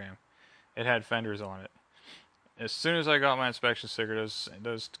Instagram, it had fenders on it. As soon as I got my inspection sticker,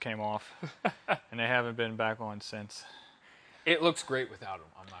 those came off, and they haven't been back on since. It looks great without them.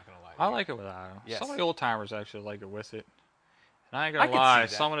 I'm not going to lie to you. I like it without them. Yes. Some of the old timers actually like it with it. And I ain't going I to could lie, see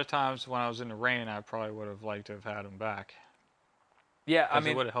that. some of the times when I was in the rain, I probably would have liked to have had them back. Yeah, I Because it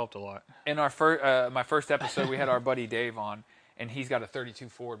mean, would have helped a lot. in our my first episode, we had our buddy Dave on, and he's got a 32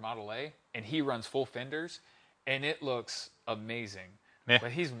 Ford Model A, and he runs full fenders, and it looks amazing. Yeah.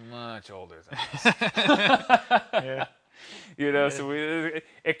 But he's much older than us. Yeah. You know, so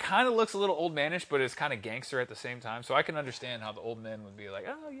it kind of looks a little old manish, but it's kind of gangster at the same time. So I can understand how the old men would be like,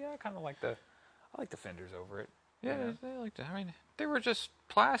 oh yeah, I kind of like I like the fenders over it. Yeah, You know? they liked it. I mean, they were just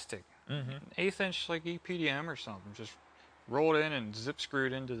plastic. Mm-hmm. 1/8 inch like EPDM or something. Just rolled in and zip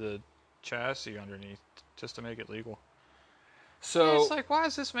screwed into the chassis underneath just to make it legal. So And it's like, why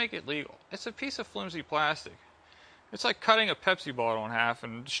does this make it legal? It's a piece of flimsy plastic. It's like cutting a Pepsi bottle in half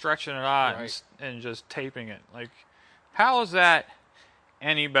and stretching it out Right. and just taping it. Like, how is that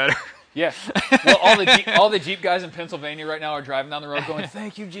any better? yeah, well, all the Jeep guys in Pennsylvania right now are driving down the road going,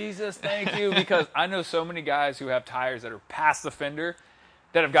 "Thank you, Jesus, thank you," because I know so many guys who have tires that are past the fender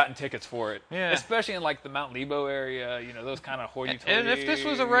that have gotten tickets for it. Yeah. Especially in like the Mount Lebo area, you know, those kind of hoity-toity. And if this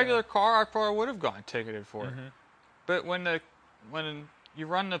was a regular car, I probably would have gotten ticketed for it. But when you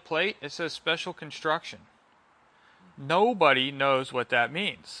run the plate, it says special construction. Nobody knows what that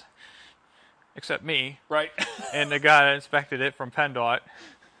means, except me Right. and the guy that inspected it from PennDOT,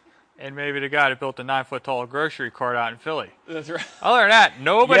 and maybe the guy that built the 9-foot-tall grocery cart out in Philly. That's right. Other than that,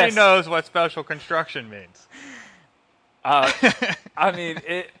 nobody Yes. knows what special construction means. I mean,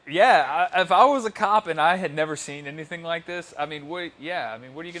 if I was a cop and I had never seen anything like this, I mean, what are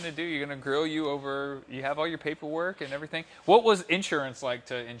you going to do? You're going to grill you over, you have all your paperwork and everything. What was insurance like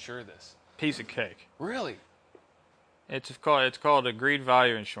to insure this? Piece of cake. Really? It's called agreed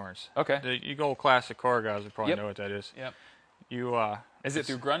value insurance. Okay. You old classic car guys would probably Yep. know what that is. Yep. Is it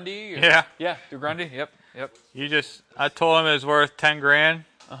through Grundy? Or? Yeah. Yeah, through Grundy. Yep. I told him it was worth $10,000.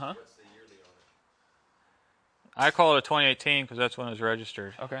 Uh-huh. What's the yearly on it? I call it a 2018 because that's when it was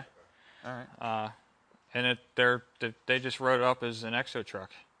registered. Okay. All right. And they just wrote it up as an exo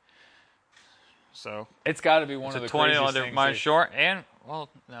truck. So It's got to be one it's of a the 20 craziest under things. my insurance, and well,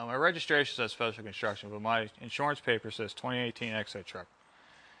 no, my registration says special construction, but my insurance paper says 2018 exo truck,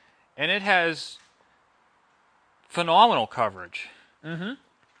 and it has phenomenal coverage. Mm-hmm.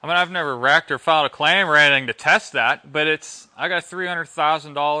 I mean, I've never wrecked or filed a claim or anything to test that, but I got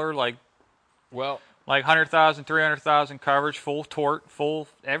 $300,000 like Well, 100,000, 300,000 coverage, full tort, full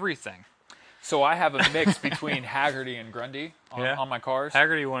everything. so I have a mix between Haggerty and Grundy on my cars.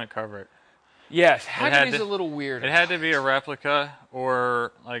 Haggerty wouldn't cover it. Yes, Haggerty's a little weird. It had to be a replica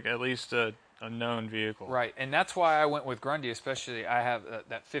or like at least a known vehicle. Right, and that's why I went with Grundy, especially I have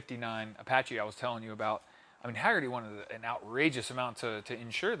that 59 Apache I was telling you about. I mean, Haggerty wanted an outrageous amount to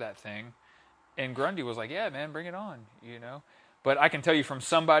insure that thing, and Grundy was like, yeah, man, bring it on, you know. But I can tell you from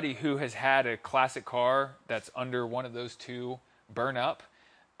somebody who has had a classic car that's under one of those two burn up,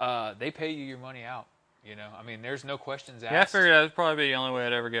 they pay you your money out. You know, I mean, there's no questions asked. Yeah, I figured that would probably be the only way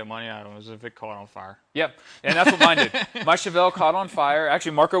I'd ever get money out of them was if it caught on fire. Yep, and that's what mine did. My Chevelle caught on fire.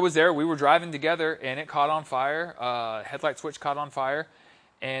 Actually, Marco was there. We were driving together, and it caught on fire. Headlight switch caught on fire,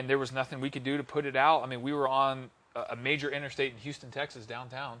 and there was nothing we could do to put it out. I mean, we were on a major interstate in Houston, Texas,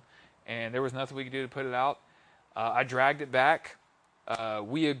 downtown, and there was nothing we could do to put it out. I dragged it back.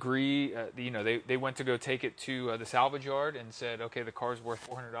 We agree. They went to go take it to the salvage yard and said, okay, the car's worth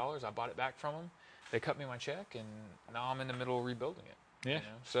 $400. I bought it back from them. They cut me my check, and now I'm in the middle of rebuilding it. Yeah. You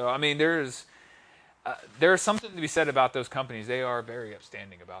know? So, I mean, there's something to be said about those companies. They are very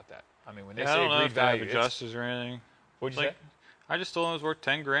upstanding about that. I mean, when they I say don't know agreed if they value, have adjusters or anything. What'd you say? I just told them it was worth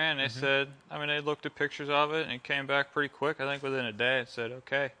 $10,000. They said, I mean, they looked at pictures of it and it came back pretty quick. I think within a day it said,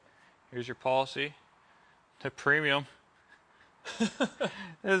 okay, here's your policy. The premium. This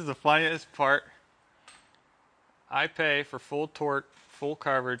is the funniest part. I pay for full tort, full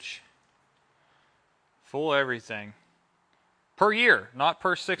coverage, full everything per year, not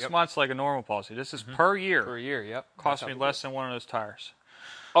per 6 months like a normal policy. This is per year. Per year, yep. Cost me less than one of those tires.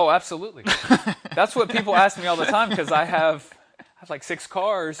 Oh, absolutely. That's what people ask me all the time because I have like 6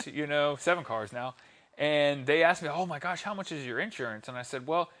 cars, 7 cars now, and they ask me, oh my gosh, how much is your insurance? And I said,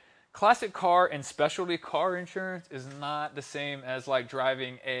 well, classic car and specialty car insurance is not the same as like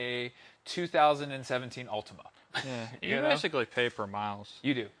driving a 2017 Altima. Yeah, you basically pay per miles.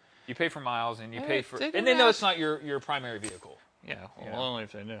 You do. You pay for miles, and you pay for, they and they know it's not your primary vehicle. Yeah, well, only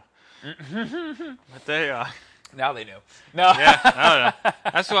if they knew. But they, Now they know. No. Yeah, I don't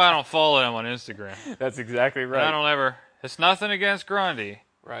know. That's why I don't follow them on Instagram. That's exactly right. I don't ever. It's nothing against Grundy.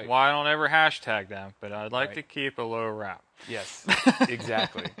 Right. Why I don't ever hashtag them, but I'd like to keep a low rap. Yes.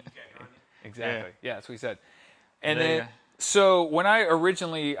 Exactly. Exactly. Yeah, that's what he said. And There you then, go. so when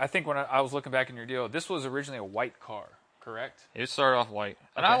I think when I was looking back in your deal, this was originally a white car, correct? It started off white,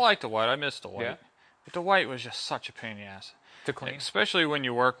 and Okay. I liked the white. I missed the white, Yeah. but the white was just such a pain in the ass. To clean. Especially when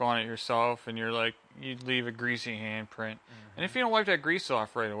you work on it yourself, and you're like, you leave a greasy handprint, and if you don't wipe that grease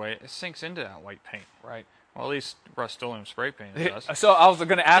off right away, it sinks into that white paint. Right. Well, at least Rust-Oleum spray paint does. So I was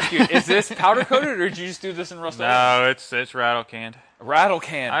going to ask you, is this powder coated, or did you just do this in Rust-Oleum? No, it's rattle canned. Rattle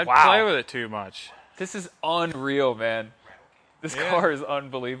can. I Wow. play with it too much. This is unreal, man. This car is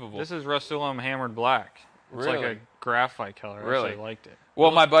unbelievable. This is Rust-Oleum hammered black. It's like Really? a graphite color. I Really? actually liked it.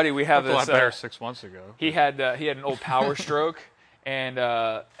 Well, my buddy, we have Looked a this. lot better 6 months ago. He had an old Power Stroke, and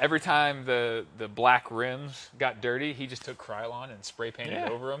every time the black rims got dirty, he just took Krylon and spray painted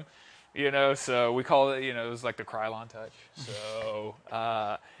over them. So we call it, it was like the Krylon touch. So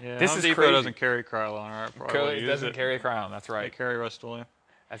this Home is Depot crazy. doesn't carry Krylon, right? Probably It use doesn't it. carry Krylon. That's They right. carry Rust-Oleum.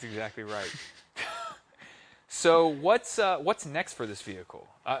 That's exactly right. So what's next for this vehicle?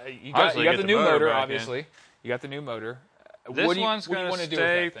 You got Obviously, the get the new motor motor, back in. obviously. You got the new motor. This one's going going to to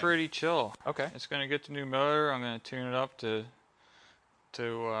stay pretty chill. Okay. It's going to get the new motor. I'm going to tune it up to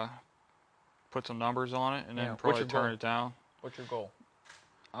put some numbers on it, and then Yeah, what's probably your turn goal? it down. What's your goal?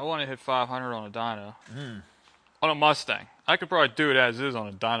 I want to hit 500 on a dyno. On a Mustang. I could probably do it as is on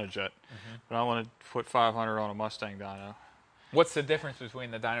a Dynojet, but I want to put 500 on a Mustang dyno. What's the difference between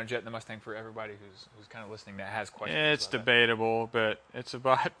the Dynojet and the Mustang for everybody who's kind of listening that has questions? It's about debatable, but it's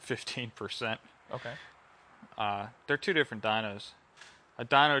about 15%. that? Okay. They're two different dynos. A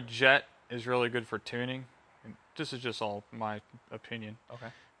Dynojet is really good for tuning. And this is just all my opinion. Okay.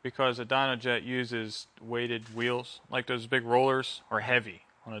 Because a Dynojet uses weighted wheels, like those big rollers are heavy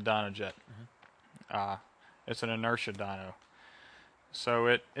on a Dynojet. It's an inertia dyno, so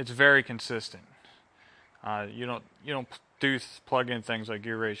it's very consistent. You don't plug in things like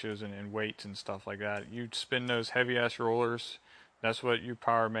gear ratios and weights and stuff like that. You spin those heavy ass rollers. That's what your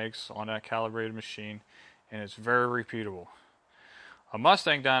power makes on that calibrated machine, and it's very repeatable. A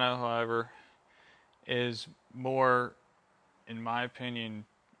Mustang dyno, however, is more, in my opinion,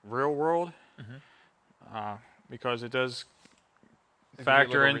 real world, because it does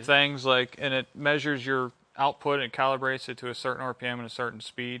factor in things like, and it measures your output and calibrates it to a certain RPM and a certain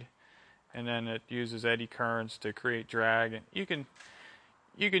speed, and then it uses eddy currents to create drag. And you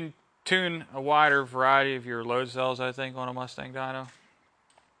can tune a wider variety of your load cells, I think, on a Mustang dyno.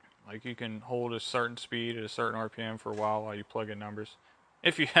 Like you can hold a certain speed at a certain RPM for a while you plug in numbers.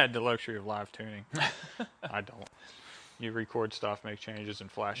 If you had the luxury of live tuning. I don't. You record stuff, make changes,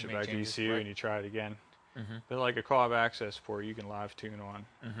 and flash it back to ECU, and you try it again. But like a Cobb access port, you can live tune on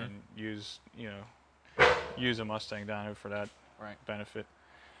and use a Mustang dyno for that benefit.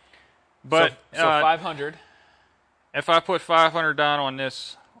 But so 500. If I put 500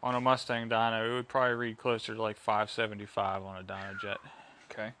 dyno on a Mustang dyno, it would probably read closer to like 575 on a dyno jet.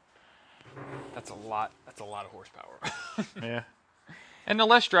 Okay. That's a lot of horsepower. Yeah. And the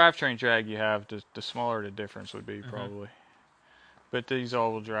less drivetrain drag you have, the smaller the difference would be probably. But these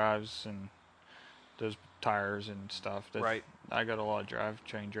all-wheel drives and those tires and stuff, I got a lot of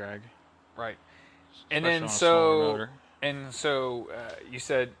drivetrain drag. Right. And Especially then on a smaller motor. you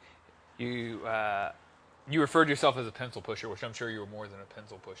said you referred to yourself as a pencil pusher, which I'm sure you were more than a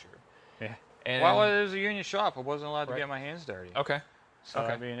pencil pusher. Yeah. And well, it was a union shop. I wasn't allowed to get my hands dirty. Okay. So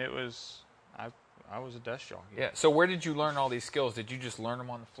I mean, it was I was a desk jockey. Yeah. So where did you learn all these skills? Did you just learn them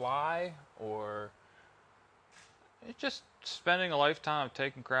on the fly, or? It's just spending a lifetime of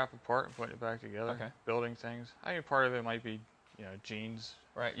taking crap apart and putting it back together, building things. I mean, part of it might be, genes.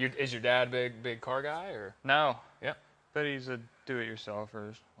 Right. Is your dad a big car guy, or? No. Yeah. But he's a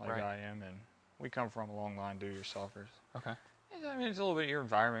do-it-yourselfer like Right. I am, and we come from a long line of do-it-yourselfers. Okay. I mean, it's a little bit your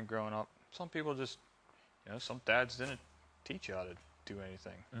environment growing up. Some people just, some dads didn't teach you how to do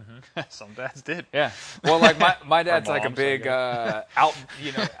anything. Some dads did. Yeah. Well, like my dad's like a moms, big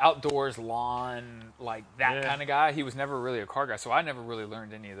outdoors lawn, like that kind of guy. He was never really a car guy, so I never really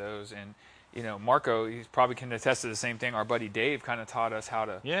learned any of those. And Marco, he probably can attest to the same thing. Our buddy Dave kind of taught us how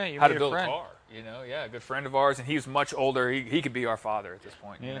to build a car. A good friend of ours, and he was much older. He could be our father at this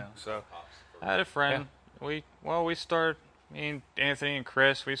point. So I had a friend. Yeah. We started. Me and Anthony and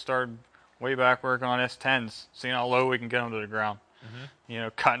Chris, we started way back working on S10s, seeing how low we can get them to the ground.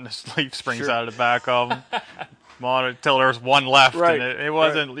 Cutting the leaf springs out of the back of them, until there was one left. Right. And it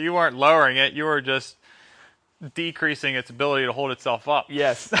wasn't. Right. You weren't lowering it. You were just decreasing its ability to hold itself up.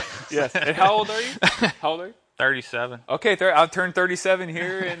 Yes. Yes. And how old are you? 37. Okay, I'll turn 37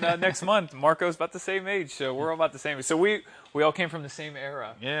 here in next month. Marco's about the same age, so we're all about the same age. So we all came from the same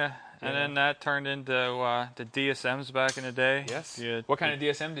era. Yeah. And then that turned into the DSMs back in the day. Yes. What kind of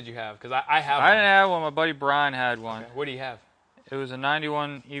DSM did you have? Because I have one. I didn't have one. My buddy Brian had one. Okay. What do you have? It was a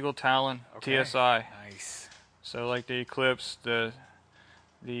 91 Eagle Talon TSI. Nice. So like the Eclipse, the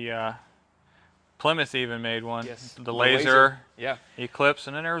Plymouth even made one. Yes. The Laser. Yeah. Eclipse,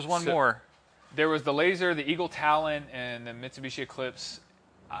 and then there was one more. There was the Laser, the Eagle Talon, and the Mitsubishi Eclipse.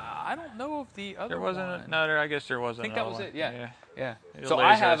 I don't know if the other There wasn't one. No, I guess there wasn't. I think that was one. it. Yeah. Yeah. So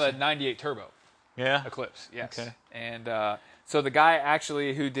I have a 98 Turbo. Yeah. Eclipse. Yes. Okay. And so the guy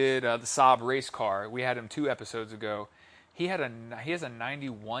actually who did the Saab race car, we had him 2 episodes ago. He has a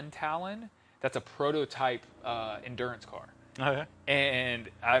 91 Talon. That's a prototype endurance car. Oh yeah. And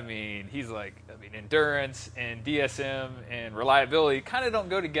he's like, endurance and DSM and reliability kind of don't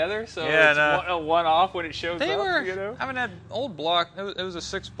go together. So it's a one-off when it shows they up. Were, that old block. It was a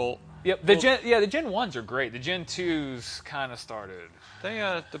 6-bolt. Yep. The Gen 1s are great. The Gen 2s kind of started.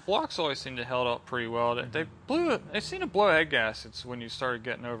 The blocks always seemed to held up pretty well. They seemed to blow head gaskets when you started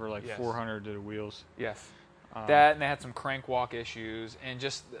getting over 400 to the wheels. Yes. That, and they had some crank walk issues, and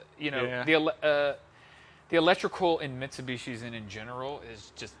just the electrical in Mitsubishis and in general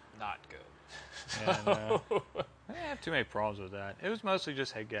is just not good. And, I didn't have too many problems with that. It was mostly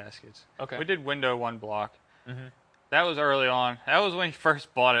just head gaskets. Okay. We did window 1 block. That was early on. That was when he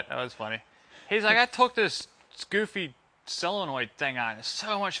first bought it. That was funny. He's like, I took this goofy solenoid thing on. It's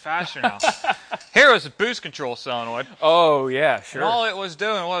so much faster now. Here was a boost control solenoid. Oh, yeah, sure. And all it was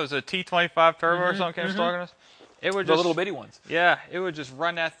doing, what was it, a T25 turbo or something came starting us? It would the little bitty ones. Yeah, it would just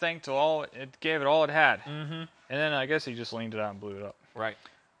run that thing till it gave it all it had. And then I guess he just leaned it out and blew it up. Right.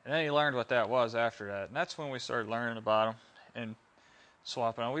 And then he learned what that was after that. And that's when we started learning about them and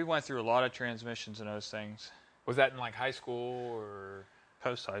swapping them. We went through a lot of transmissions and those things. Was that in high school or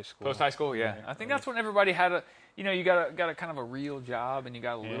post-high school? Post-high school, yeah. I think that's when everybody had you got a kind of a real job and you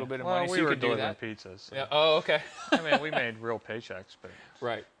got a little bit of money, so you could do that. Pizzas. So. Yeah. Oh, okay. We made real paychecks, but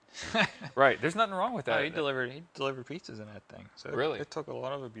right. Right. There's nothing wrong with that. No, he delivered pizzas in that thing. So really? It took a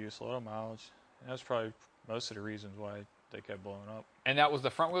lot of abuse, a lot of mileage. And that's probably most of the reasons why they kept blowing up. And that was the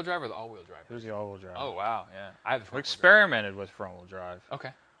front wheel drive or the all wheel drive? It was the all-wheel drive. Oh wow, yeah. I have the We front wheel experimented with front-wheel drive drive.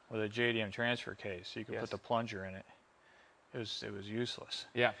 Okay. with a JDM transfer case. So you could Yes. put the plunger in it. It was useless.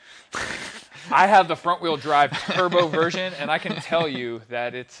 Yeah. I have the front wheel drive turbo version, and I can tell you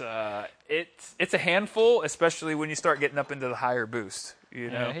that it's a handful, especially when you start getting up into the higher boost. You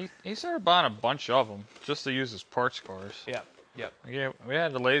know. Yeah, he started buying a bunch of them just to use as parts cars. Yeah. Yep. Yeah, we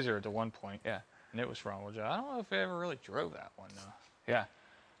had the Laser at the one point. Yeah. And it was front-wheel drive. I don't know if we ever really drove that one though. Yeah.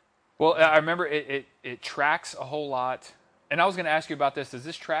 Well, I remember it tracks a whole lot. And I was going to ask you about this. Does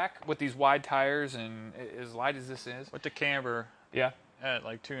this track with these wide tires and as light as this is? With the camber Yeah. at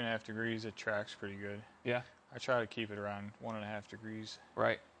like 2.5 degrees, it tracks pretty good. Yeah. I try to keep it around 1.5 degrees.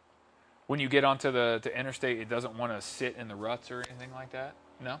 Right. When you get onto the interstate, it doesn't want to sit in the ruts or anything like that?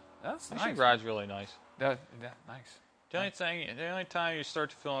 No? That's The nice. night ride's really nice. Nice. The only time you start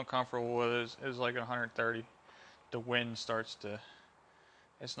to feel uncomfortable with it is like 130. The wind starts to.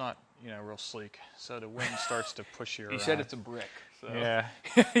 It's not real sleek, so the wind starts to push you around. You said it's a brick. So. Yeah.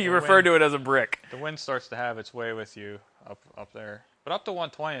 You referred to it as a brick. The wind starts to have its way with you up there, but up to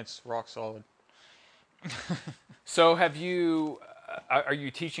 120, it's rock solid. So have you? Are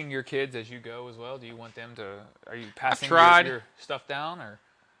you teaching your kids as you go as well? Do you want them to? Are you passing your stuff down or?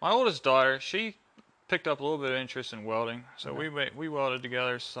 My oldest daughter, she picked up a little bit of interest in welding, so we welded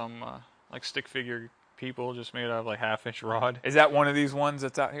together some like stick figure people just made out of like 1/2-inch rod. Is that one of these ones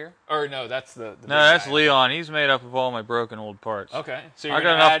that's out here? Or no, that's the big No, that's guy. Leon. He's made up of all my broken old parts. Okay, so you're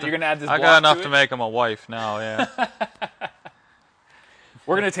gonna add this. I block got enough to to it? make him a wife now. Yeah.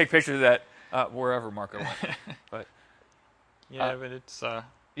 We're gonna take pictures of that wherever Marco went. But yeah, but it's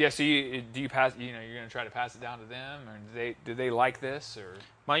yeah. So do you pass? You're gonna try to pass it down to them, or do they like this or?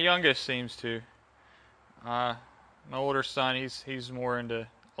 my youngest seems to. My older son, he's more into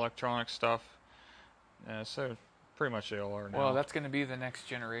electronic stuff. So pretty much they all are now. Well, that's going to be the next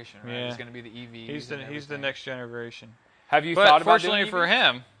generation, right? Yeah. It's going to be the EVs. he's the everything. next generation. Have you But thought about fortunately doing for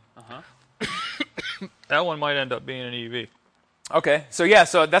him, Uh-huh. that one might end up being an EV. Okay, so yeah,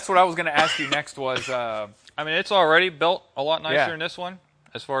 so that's what I was going to ask you next was. I mean, it's already built a lot nicer Yeah. than this one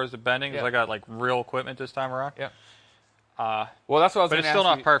as far as the bending. 'Cause Yeah. I got like real equipment this time around. Yeah. Well, that's what I was But going it's to ask still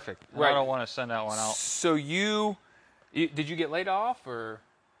not you. perfect. Right. I don't want to send that one out. So did you get laid off or?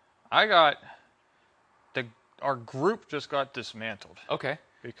 I got our group just got dismantled Okay.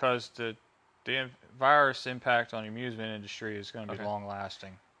 because the virus impact on the amusement industry is going to be Okay. long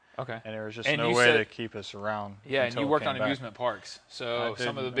lasting, Okay. and there was just And no you way said- to keep us around. Yeah, and until you it worked came on back. amusement parks, so I did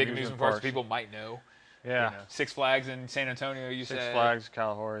some of the big amusement parks parks. people might know. Yeah, Six Flags in San Antonio. You Six said Flags,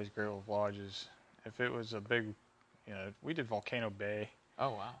 Kalahari's, Great Wolf Lodges. If it was a big, we did Volcano Bay.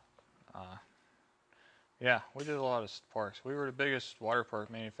 Oh wow. Yeah, we did a lot of parks. We were the biggest water park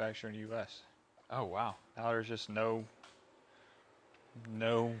manufacturer in the U.S. Oh wow. Now there's just no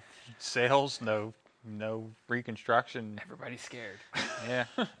sales, no reconstruction. Everybody's scared. Yeah,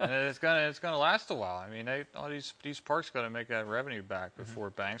 and it's gonna last a while. I mean, all these parks got to make that revenue back before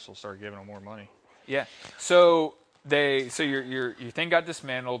banks will start giving them more money. Yeah. So your thing got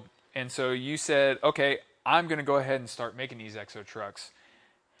dismantled, and so you said, okay, I'm going to go ahead and start making these Exo trucks,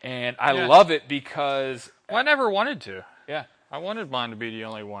 and I Yeah. love it because Well, I never wanted to. yeah, I wanted mine to be the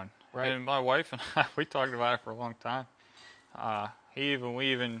only one. Right. And my wife and I, we talked about it for a long time.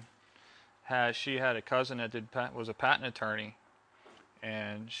 She had a cousin that was a patent attorney,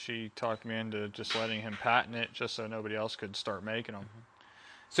 and she talked me into just letting him patent it, just so nobody else could start making them.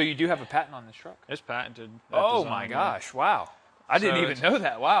 so you do have a patent on this truck. It's patented. that Oh design, my yeah. gosh! Wow, I didn't So even know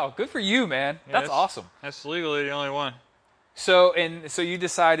that. Wow, good for you, man. Yeah, That's it's- awesome. That's legally the only one. So you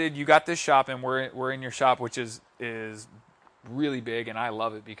decided you got this shop, and we're in your shop, which is really big, and I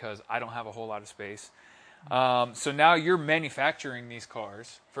love it because I don't have a whole lot of space. So now you're manufacturing these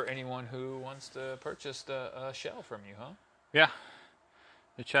cars for anyone who wants to purchase a shell from you, huh? Yeah.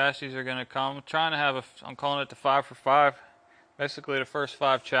 The chassis are going to come. I'm trying to I'm calling it the 5 for 5. Basically, the first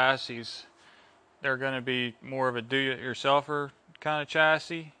 5 chassis, they're going to be more of a do-it-yourselfer kind of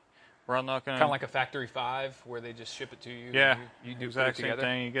chassis. Where I'm not going Kind of like a factory 5 where they just ship it to you. and Yeah, you do put it exact same together.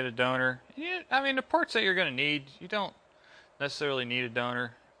 thing. You get a donor. Yeah, I mean, the parts that you're going to need, you don't necessarily need a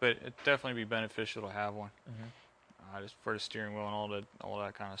donor, but it'd definitely be beneficial to have one. Just for the steering wheel and all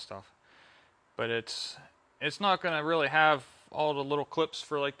that kind of stuff. But it's not going to really have all the little clips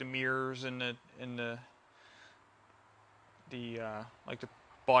for like the mirrors and the like the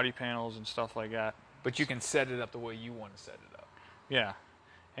body panels and stuff like that. But you can set it up the way you want to set it up. Yeah,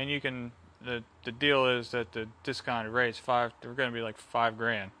 and you can. The deal is that the discounted rates they're going to be like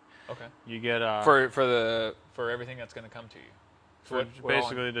 $5,000. Okay. You get For everything that's going to come to you. For What all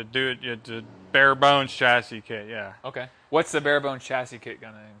basically to do it, the bare bones chassis kit. Yeah, Okay. What's the bare bones chassis kit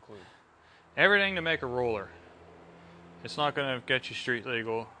going to include? everything to make a roller. It's not going to get you street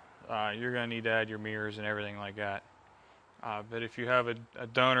legal. You're going to need to add your mirrors and everything like that. But if you have a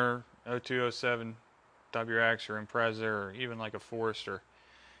donor 0207 WX or Impreza or even like a Forester,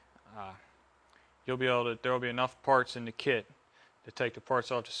 you'll be able to. There will be enough parts in the kit to take the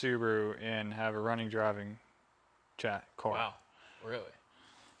parts off the Subaru and have a running driving car. Wow. Really?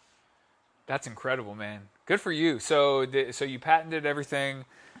 That's incredible, man. Good for you. So you patented everything.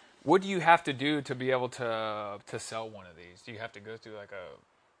 What do you have to do to be able to sell one of these? Do you have to go through like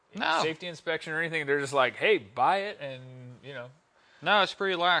a safety inspection or anything? They're just like, hey, buy it, and No, it's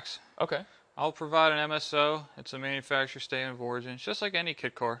pretty lax. Okay. I'll provide an MSO. It's a manufacturer statement of origin. It's just like any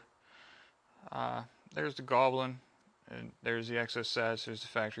kit car. There's the Goblin, and there's the Exosets. There's the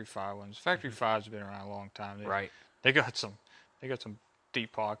Factory 5 ones. Factory 5's been around a long time. Right. They got some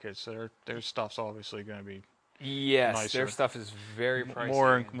deep pockets. So their stuff's obviously going to be Yes, nicer. their stuff is very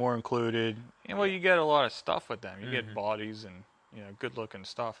pricey. more included. And well, you get a lot of stuff with them. You get bodies and good looking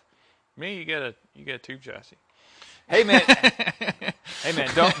stuff. Me, you get a tube chassis. Hey man,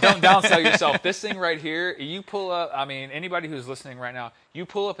 don't downsell yourself. This thing right here, you pull up. I mean, anybody who's listening right now, you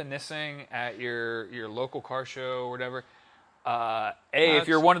pull up in this thing at your local car show or whatever. If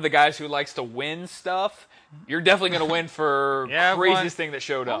you're one of the guys who likes to win stuff, you're definitely going to win for craziest thing that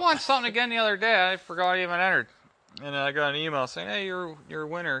showed up. I won something again the other day. I forgot I even entered, and I got an email saying, "Hey, you're a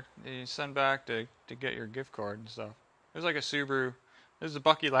winner. You send back to get your gift card and stuff." It was like a Subaru. This is the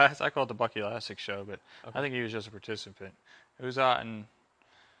Bucky Lass. I call it the Bucky Lassick show, but I think he was just a participant. It was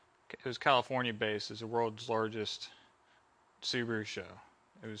it was California based. It's the world's largest Subaru show.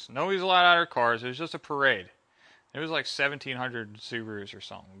 Nobody's allowed out of their cars. It was just a parade. It was like 1,700 Subarus or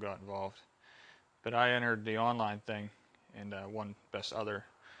something got involved. But I entered the online thing and won Best Other.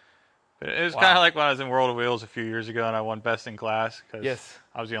 But it was kind of like when I was in World of Wheels a few years ago and I won Best in Class because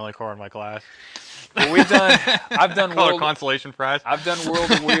I was the only car in my class. Well, I've done Call it a consolation prize. I've done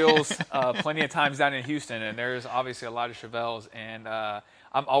World of Wheels plenty of times down in Houston, and there's obviously a lot of Chevelles, and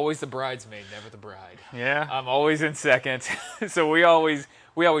I'm always the bridesmaid, never the bride. Yeah. I'm always in second. So we always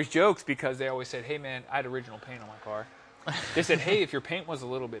joked because they always said, hey man, I had original paint on my car. They said, hey, if your paint was a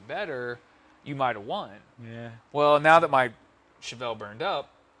little bit better, you might have won. Yeah. Well, now that my Chevelle burned up,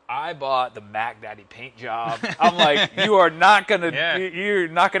 I bought the Mac Daddy paint job. I'm like, you're not gonna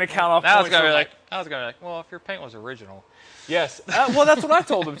count off. I was gonna be like, well, if your paint was original. Yes. Well, that's what I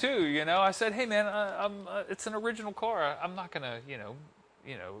told him too. I said, hey man, it's an original car. I'm not gonna,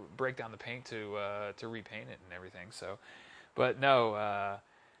 break down the paint to repaint it and everything. So, but no.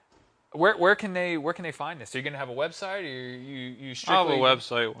 Where can they find this? Are you gonna have a website, or you strictly? I have a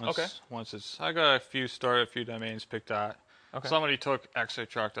website once it's. I got a few domains picked out. Okay. Somebody took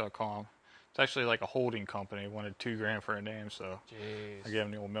exotruck.com. It's actually like a holding company. Wanted $2,000 for a name, so I gave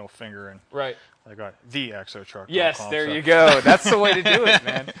them the old middle finger, and I got the exotruck.com. Yes, there you go. That's the way to do it,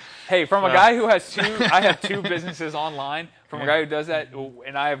 man. Hey, from a guy who has I have two businesses online. From a guy who does that,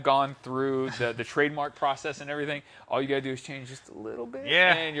 and I have gone through the trademark process and everything. All you gotta do is change just a little bit,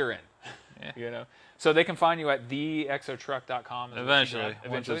 and you're in. Yeah. So they can find you at theexotruck.com. Eventually,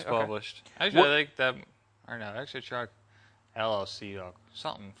 once it's published. Actually, I think that, or no, Exotruck LLC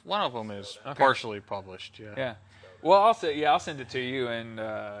something. One of them is partially published. Yeah. Yeah. Well, I'll send it to you,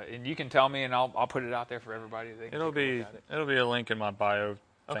 and you can tell me, and I'll put it out there for everybody. It'll be a link in my bio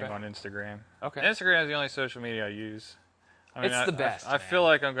thing on Instagram. Okay. Instagram is the only social media I use. I mean, it's the best. I feel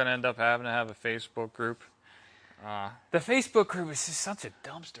like I'm going to end up having to have a Facebook group. The Facebook group is just such a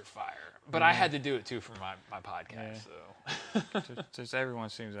dumpster fire. But I had to do it too for my podcast. So just everyone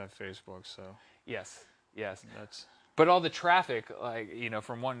seems to have Facebook. So yes. That's. But all the traffic,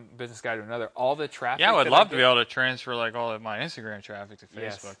 from one business guy to another, all the traffic. Yeah, I would love to be able to transfer all of my Instagram traffic to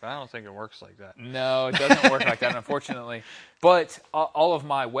Facebook, but I don't think it works like that. No, it doesn't work like that, unfortunately. But all of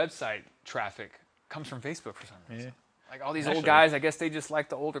my website traffic comes from Facebook for some reason. Yeah. Like all these old guys, I guess they just like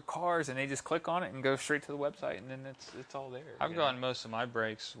the older cars, and they just click on it and go straight to the website, and then it's all there. I've gotten most of my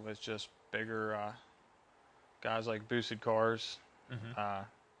breaks with just bigger guys like Boosted Cars.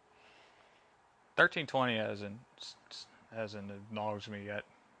 1320 hasn't acknowledged me yet,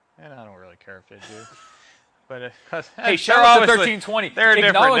 and I don't really care if they do. But hey, shout out to 1320. They're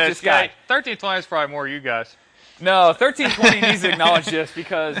acknowledge this guy. 1320 is probably more you guys. No, 1320 needs to acknowledge this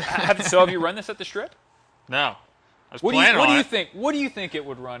because have you run this at the strip? No. What do you think? What do you think it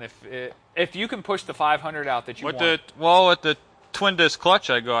would run if you can push the 500 out that you want? With the twin disc clutch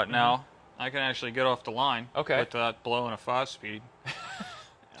I got now, I can actually get off the line without blowing a 5-speed.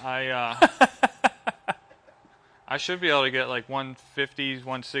 I I should be able to get like 150s,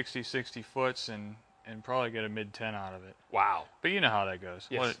 160, 60 foots, and probably get a mid-10 out of it. Wow. But you know how that goes.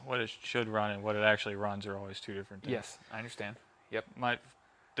 Yes. What it should run and what it actually runs are always two different things. Yes, I understand. Yep.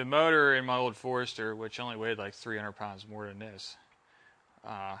 The motor in my old Forester, which only weighed like 300 pounds more than this,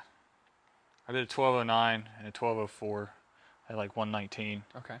 I did a 1209 and a 1204 at like 119,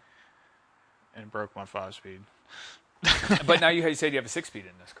 Okay. and it broke my 5-speed. But now you said you have a 6-speed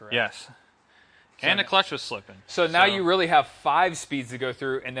in this, correct? Yes. So And the clutch was slipping. So now you really have 5 speeds to go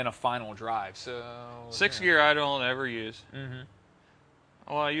through and then a final drive. So 6 gear I don't ever use. Mm-hmm.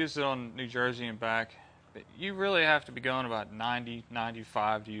 Well, I used it on New Jersey and back. But you really have to be going about 90,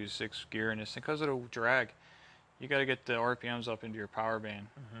 95 to use 6 gear in this because it'll drag. You got to get the RPMs up into your power band,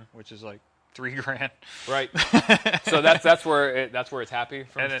 which is like $3,000. Right. So that's where it's happy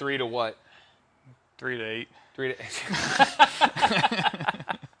from And 3 to what? 3 to 8. 3 to.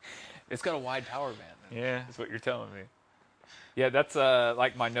 It's got a wide power band. Yeah. That's what you're telling me. Yeah, that's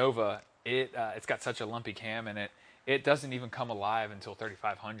like my Nova. It's got such a lumpy cam in it. It doesn't even come alive until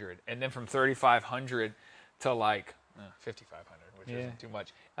 3,500, and then from 3,500 to like 5,500, which isn't too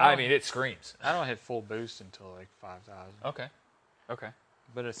much. I mean, it screams. I don't hit full boost until like 5,000. Okay.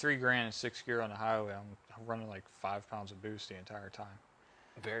 But at $3,000 and 6 gear on the highway, I'm running like 5 pounds of boost the entire time.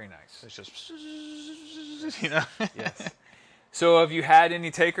 Very nice. It's just, you know. Yes. So have you had any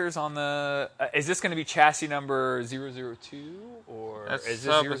takers on the? Is this going to be chassis number 002 or is this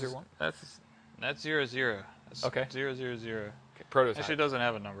 001? That's 00. That's Okay. 000. Okay, prototype. Actually, it doesn't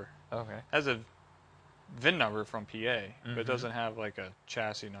have a number. Okay. It has a VIN number from PA, but it doesn't have like a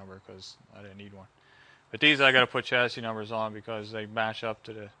chassis number because I didn't need one. But these I got to put chassis numbers on because they match up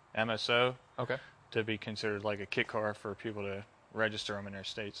to the MSO Okay. to be considered like a kit car for people to register them in their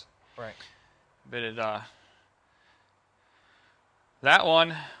states. Right. But that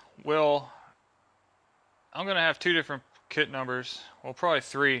one I'm going to have 2 different kit numbers. Well, probably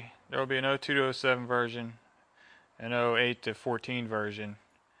 3. There will be an 02 to 07 version, an 08 to 14 version,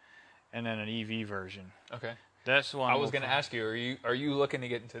 and then an EV version. Okay. That's one. I was going to ask you, are you looking to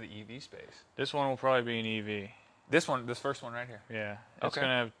get into the EV space? This one will probably be an EV. This first one right here. Yeah. It's Okay. going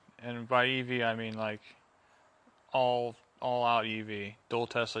to have, and by EV I mean like all out EV, dual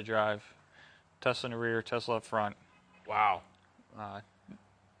Tesla drive, Tesla in the rear, Tesla up front. Wow.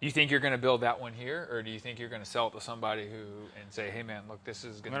 You think you're going to build that one here, or do you think you're going to sell it to somebody and say, "Hey, man, look, this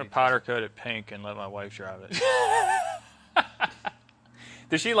is going to be." I'm going to powder coat it pink and let my wife drive it.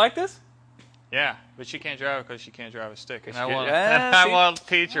 Does she like this? Yeah, but she can't drive it because she can't drive a stick. And She I can't- want to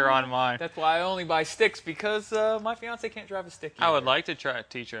teach her on mine. That's why I only buy sticks because my fiance can't drive a stick. I would either. like to try to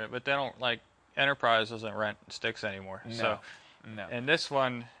teach her, but they don't like Enterprise doesn't rent sticks anymore. No. So, No. and this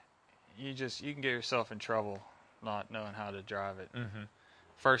one, you can get yourself in trouble not knowing how to drive it. Mm-hmm.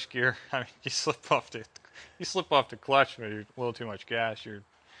 First gear, I mean, you slip off the clutch with a little too much gas. You're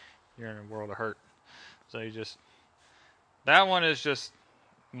in a world of hurt. So that one is just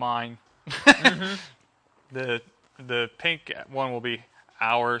mine. Mm-hmm. The pink one will be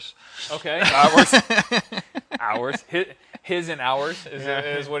ours. Okay. Hours. Hours. His and ours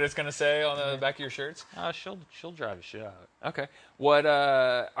is what it's going to say on the back of your shirts. She'll drive the shit out of it. Okay. What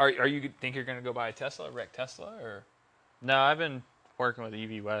are you think you're going to go buy a Tesla, a wreck Tesla, or? No, I've been working with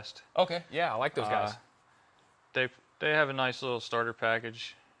EV West. Okay. Yeah, I like those guys. They have a nice little starter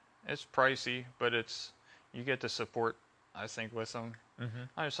package. It's pricey, but you get the support, I think, with them. Mm-hmm.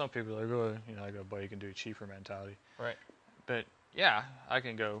 I know some people are like, oh, I go buy, you can do a cheaper mentality. Right. But yeah, I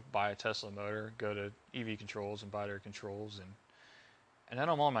can go buy a Tesla motor, go to EV Controls and buy their controls, and then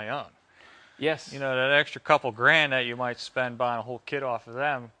I'm on my own. Yes. That extra couple grand that you might spend buying a whole kit off of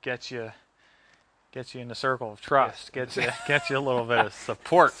them gets you in the circle of trust. Yes. Gets you a little bit of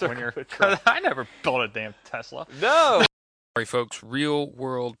support when you're. I never built a damn Tesla. No. Sorry, folks. Real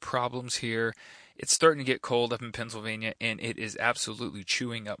world problems here. It's starting to get cold up in Pennsylvania, and it is absolutely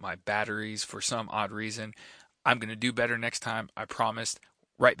chewing up my batteries for some odd reason. I'm going to do better next time. I promised.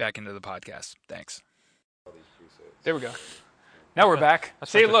 Right back into the podcast. Thanks. There we go. Now we're back.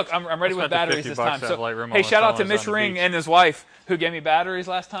 See, look, I'm ready with batteries this time. So, hey, shout out to Mitch Ring and his wife who gave me batteries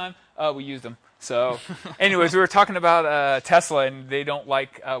last time. We used them. So, anyways, we were talking about Tesla, and they don't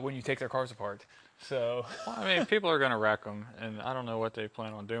like when you take their cars apart. So, well, I mean, people are going to wreck them, and I don't know what they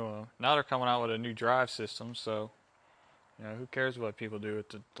plan on doing. Now they're coming out with a new drive system, so who cares what people do with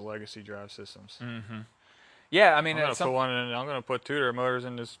the legacy drive systems? Mm-hmm. Yeah, I mean, I'm going to put 2 of their motors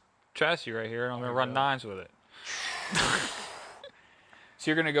in this chassis right here, and I'm going to run 9s with it. So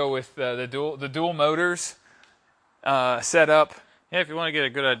you're going to go with the dual motors set up. Yeah, if you want to get a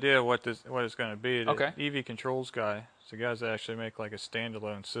good idea of what it's going to be, the Okay. EV Controls guy, it's the guys that actually make like a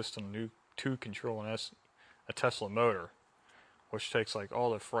standalone system to control an a Tesla motor, which takes like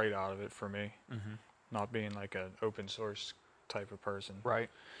all the freight out of it for me, not being like an open source type of person. Right.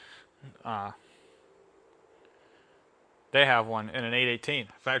 They have one in an 818,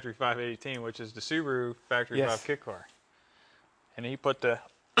 factory 518, which is the Subaru factory 5 kit car. And he put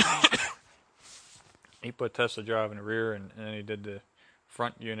Tesla drive in the rear, and then he did the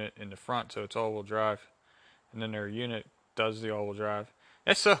front unit in the front, so it's all-wheel drive. And then their unit does the all-wheel drive.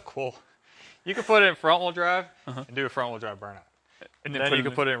 It's so cool. You can put it in front-wheel drive and do a front-wheel drive burnout. And then you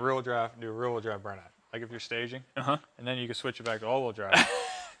can put it in rear-wheel drive and do a rear-wheel drive burnout. Like if you're staging. And then you can switch it back to all-wheel drive.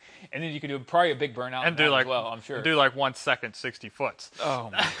 And then you can do probably a big burnout and do like, as well, I'm sure. And do like 1 second, 60 foots. Oh,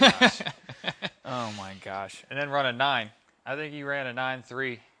 my gosh. Oh, my gosh. And then run a 9. I think he ran a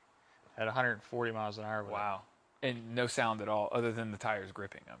 9.3 at 140 miles an hour. Wow. And no sound at all, other than the tires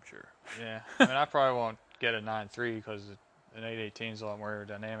gripping, I'm sure. Yeah. I mean, I probably won't get a 9.3 because an 818 is a lot more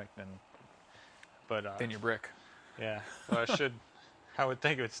aerodynamic than your brick. Yeah. But I would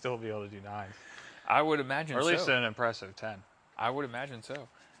think it would still be able to do 9s. I would imagine so. Or at least an impressive 10. I would imagine so.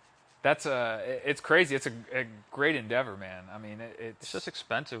 That's it's crazy. It's a great endeavor, man. I mean, it's just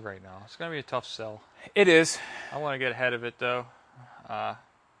expensive right now. It's going to be a tough sell. It is. I want to get ahead of it, though.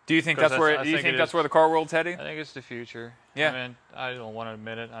 Do you think that's where the car world's heading? I think it's the future. Yeah. I mean, I don't want to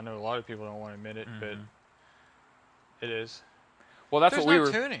admit it. I know a lot of people don't want to admit it, but it is. Well, that's There's what we no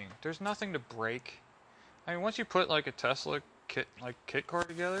were. tuning. There's nothing to break. I mean, once you put like a Tesla kit car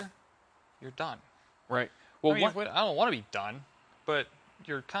together, you're done. Right. Well, I don't want to be done, but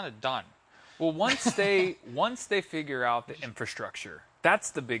you're kind of done. Well, once they figure out the infrastructure,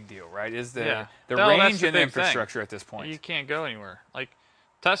 that's the big deal, right? Is the range and the infrastructure at this point. You can't go anywhere. Like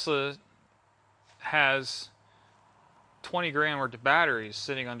Tesla has 20 grand worth of batteries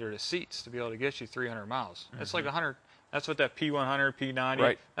sitting under the seats to be able to get you 300 miles. It's like 100. That's what that P100, P90.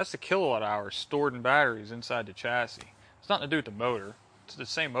 Right. That's the kilowatt hours stored in batteries inside the chassis. It's nothing to do with the motor. It's the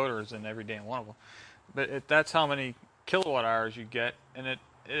same motor as in every damn one of them. But that's how many kilowatt hours you get, and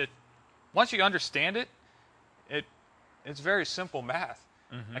it once you understand it's very simple math.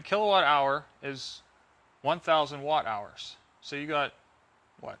 A kilowatt hour is 1,000 watt hours. So you got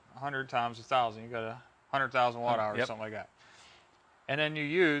 100 times 1,000. You got 100,000 watt hours, something like that. And then you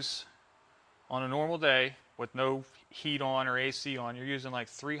use on a normal day with no heat on or AC on, you're using like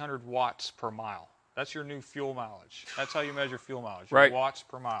 300 watts per mile. That's your new fuel mileage. That's how you measure fuel mileage. Right. Watts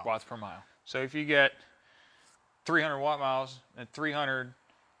per mile. Watts per mile. So if you get 300 watt miles and 300,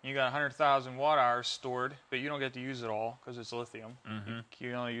 you got 100,000 watt hours stored, but you don't get to use it all because it's lithium.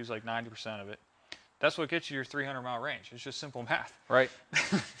 You only use like 90% of it. That's what gets you your 300-mile range. It's just simple math. Right.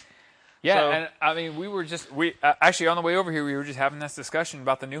 Yeah, and I mean, actually on the way over here, we were just having this discussion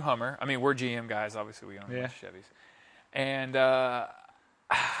about the new Hummer. I mean, we're GM guys, obviously we own a bunch of Chevys, and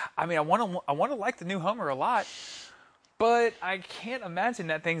I mean, I want to like the new Hummer a lot, but I can't imagine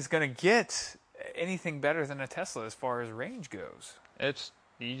that thing's gonna get anything better than a Tesla as far as range goes.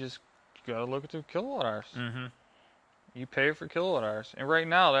 You just gotta look at the kilowatt hours. You pay for kilowatt hours, and right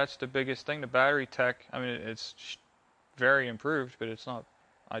now that's the biggest thing. The battery tech. I mean, it's very improved, but it's not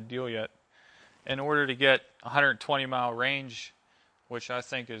ideal yet. In order to get 120-mile range, which I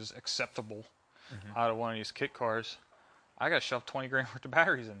think is acceptable out of one of these kit cars, I got to shove 20 grand worth of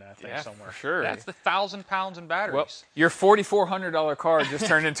batteries in that thing somewhere. For sure. That's the 1,000 pounds in batteries. Well, your $4,400 car just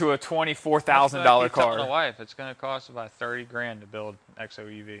turned into a $24,000 car. My wife, it's going to cost about 30 grand to build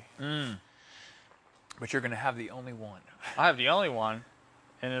XOEV. But you're going to have the only one. I have the only one,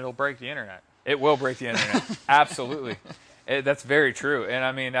 and it'll break the internet. It will break the internet. Absolutely. That's very true. And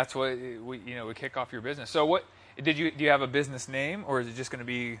I mean, that's what we kick off your business. So do you have a business name, or is it just going to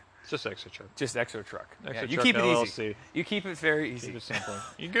be It's just Exotruck? Just Exotruck. You keep it LLC. easy. You keep it very easy. Keep it simple.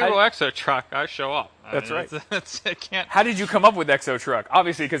 You Google Exotruck, I show up. That's right. It can't. How did you come up with Exotruck?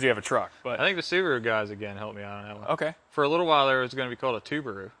 Obviously, because you have a truck. But I think the Subaru guys again helped me out on that one. Okay. For a little while there, it was going to be called a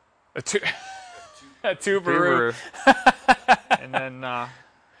Tubaru. A Tubaru. And then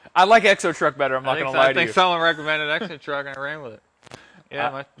I like Exotruck better. I'm not going to lie to you. I think someone recommended Exotruck, and I ran with it. Yeah,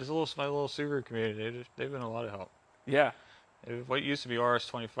 my little Subaru community, they've been a lot of help. Yeah. What used to be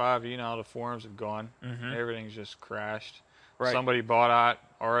RS25, you know how the forums have gone. Everything's just crashed. Right. Somebody bought out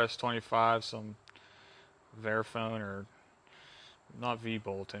RS25, some Verifone or not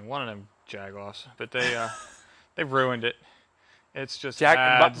V-Bolton, one of them Jagoffs, but they ruined it. It's just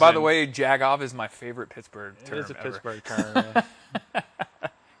by the way, Jagoff is my favorite Pittsburgh term. It is a Pittsburgh term. Yeah.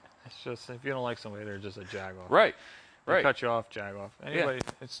 It's just if you don't like somebody, they're just a Jagoff. Right. They cut you off, Jagoff. Anyway,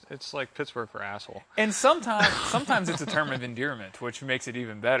 it's like Pittsburgh for asshole. And sometimes it's a term of endearment, which makes it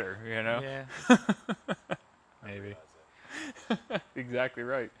even better, you know? Yeah. Maybe. Exactly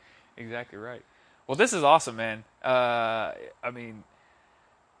right. Exactly right. Well, this is awesome, man. I mean,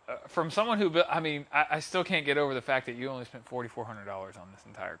 from someone who, I still can't get over the fact that you only spent $4,400 on this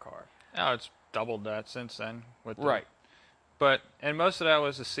entire car. Now it's doubled that since then. Right. And most of that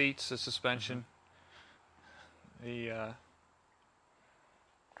was the seats, the suspension, that's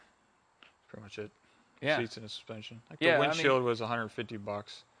pretty much it. Yeah. Seats and the suspension. Like Yeah, the windshield was $150.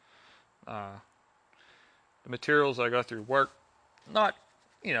 The materials I got through work, not,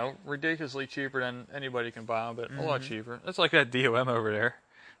 ridiculously cheaper than anybody can buy them, but a lot cheaper. That's like that DOM over there.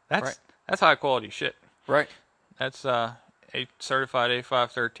 That's high quality shit. Right. That's a certified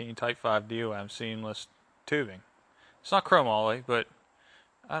A513 Type 5 DOM seamless tubing. It's not chromoly, but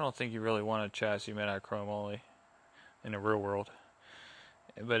I don't think you really want a chassis made out of chromoly in the real world.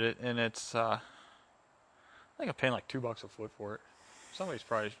 But it's I think I'm paying like $2 a foot for it. Somebody's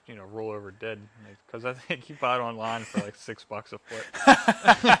probably roll over dead because I think you buy it online for like $6 a foot.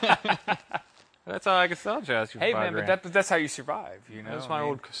 That's how I can sell chassis. Hey man, but that's how you survive. That's my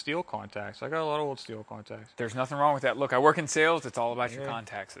old steel contacts. I got a lot of old steel contacts. There's nothing wrong with that. Look, I work in sales. It's all about your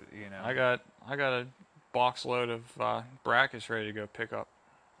contacts. I got a box load of brackets ready to go pick up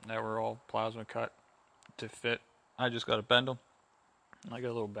that were all plasma cut to fit. I just got to bend them. I got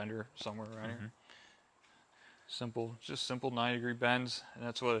a little bender somewhere around here. Simple 90-degree bends, and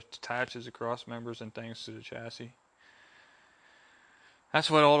that's what attaches the cross members and things to the chassis.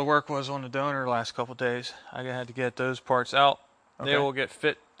 That's what all the work was on the donor the last couple of days. I had to get those parts out. Okay. They will get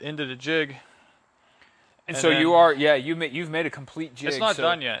fit into the jig. And so you've made a complete jig. It's not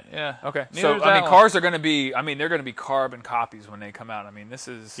done yet. Yeah. Okay. So cars are going to be. They're going to be carbon copies when they come out. This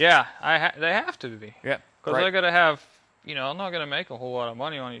is. Yeah, they have to be. Yeah. Because I got to have. I'm not going to make a whole lot of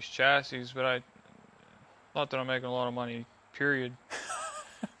money on these chassis, but not that I'm making a lot of money. Period.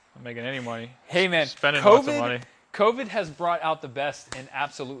 I'm making any money. Hey man, spending lots of money. COVID has brought out the best in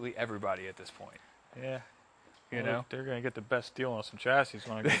absolutely everybody at this point. Yeah. They're going to get the best deal on some chassis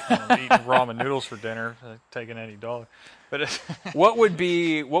when I get eating ramen noodles for dinner, taking any dollar. But what would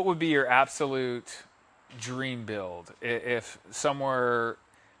be your absolute dream build if someone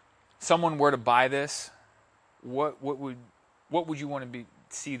were to buy this? What would you want to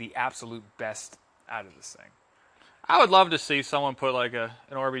see the absolute best out of this thing? I would love to see someone put like an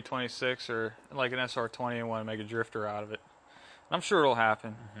RB26 or like an SR20 and want to make a drifter out of it. I'm sure it'll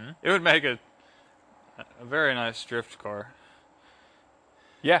happen. It would make a very nice drift car.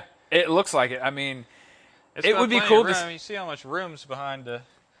 Yeah, it looks like it. It would be cool to you see how much room's behind the.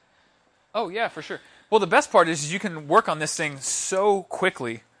 Oh yeah, for sure. Well, the best part is you can work on this thing so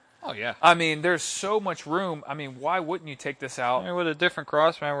quickly. Oh yeah. There's so much room. Why wouldn't you take this out? With a different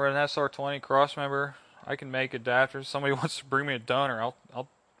crossmember, an SR20 crossmember, I can make adapters. Somebody wants to bring me a donor, I'll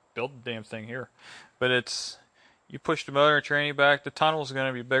build the damn thing here. But you push the motor and tranny back, the tunnel's going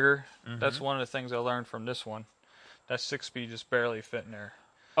to be bigger. That's one of the things I learned from this one. That 6-speed just barely fit in there.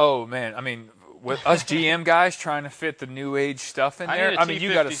 Oh man, with us GM guys trying to fit the new age stuff in there,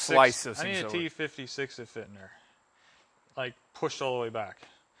 you got to slice this. I need a T56 to fit in there, like pushed all the way back.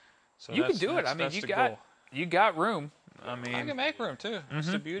 So you can do it. You got room. I can make room too.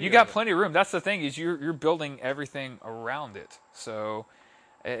 That's the beauty. You got plenty of room. That's the thing is you're building everything around it. So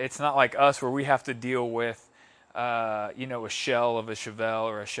it's not like us where we have to deal with a shell of a Chevelle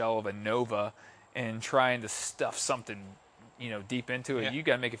or a shell of a Nova and trying to stuff something deep into it. You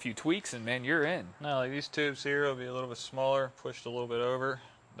got to make a few tweaks and man, you're in. No, like these tubes here will be a little bit smaller, pushed a little bit over.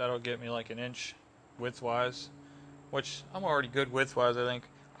 That'll get me like an inch width-wise, which I'm already good width-wise, I think.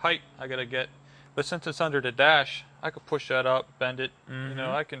 Height, I got to get. But since it's under the dash, I could push that up, bend it.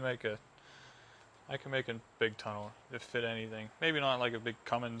 I can make a big tunnel if fit anything. Maybe not like a big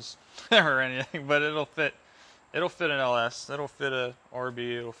Cummins or anything, but it'll fit. It'll fit an LS. It'll fit a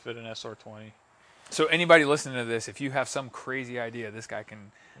RB. It'll fit an SR20. So anybody listening to this, if you have some crazy idea, this guy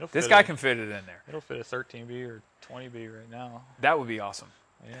can fit it in there. It'll fit a 13B or 20B right now. That would be awesome.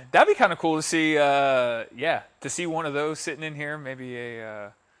 Yeah. That'd be kind of cool to see. To see one of those sitting in here. Maybe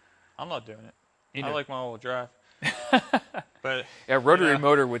a. I'm not doing it. I like my all-wheel drive. But a rotary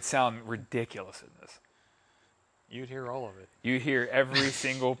motor would sound ridiculous in this. You'd hear all of it. You'd hear every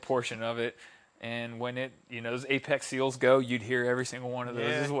single portion of it, and when those apex seals go, you'd hear every single one of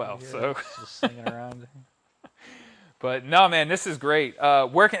those as well. So just singing around. But no, man, this is great. Tell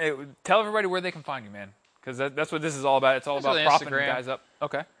everybody where they can find you, man, because that's what this is all about. It's all about propping the guys up.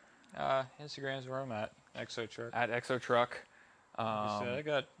 Okay. Instagram's where I'm at. ExoTruck. At ExoTruck. I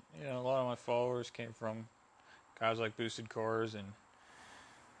got a lot of my followers came from guys like Boosted Cars and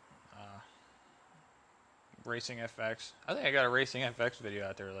Racing FX. I think I got a Racing FX video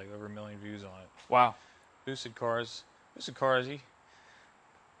out there, like over 1 million views on it. Wow. Boosted Cars.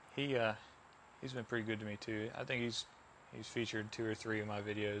 He he's been pretty good to me too. I think he's featured 2 or 3 of my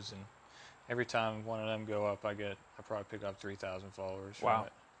videos, and every time one of them go up, I probably pick up 3,000 followers. From Wow.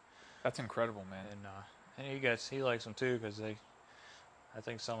 it. That's incredible, man. And he likes them too, because I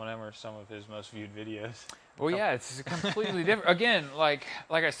think some of them are some of his most viewed videos. Well, yeah, it's completely different. Again, like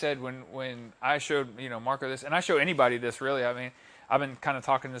I said, when I showed Marco this, and I show anybody this really. I mean, I've been kind of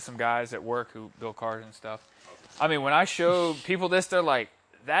talking to some guys at work who build cars and stuff. I mean, when I show people this, they're like,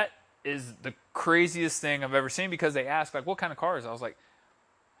 "That is the craziest thing I've ever seen," because they ask like, "What kind of car is it?" I was like,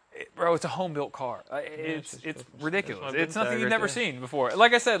 "Bro, it's a home built car. It's ridiculous. It's something you've never seen before."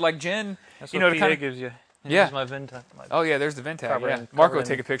 Like I said, like Jen, That's what what to kind PA of gives you. Yeah. Here's my VIN tag. Oh yeah, there's the VIN tag. Covered Yeah, in- Marco covered will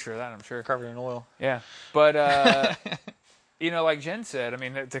take in- a picture of that, I'm sure. Covered in oil. Yeah, but like Jen said, I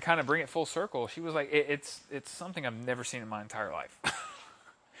mean, to kind of bring it full circle, she was like, it's something I've never seen in my entire life.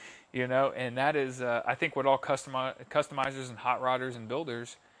 And that is, I think, what all customizers and hot rodders and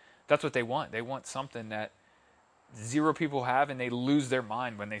builders, that's what they want. They want something that zero people have, and they lose their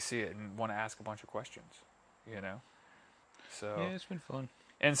mind when they see it and want to ask a bunch of questions. So Yeah, it's been fun.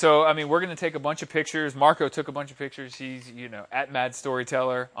 And so, I mean, we're going to take a bunch of pictures. Marco took a bunch of pictures. He's, at Mad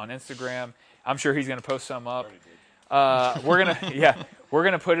Storyteller on Instagram. I'm sure he's going to post some up. We're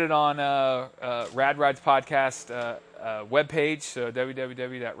gonna put it on Rad Rides Podcast webpage, so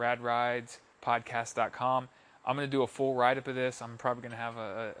www.radridespodcast.com. I'm gonna do a full write-up of this. I'm probably gonna have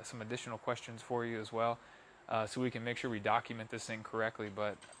some additional questions for you as well, so we can make sure we document this thing correctly.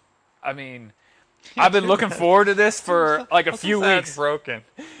 But I mean, I've been looking forward to this for like a few weeks. It's broken.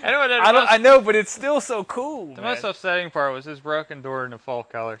 I know, but it's still so cool. The man. most upsetting part was this broken door in the fall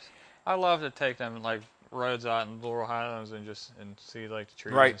colors. I love to take them like roads out in Laurel Highlands and see like the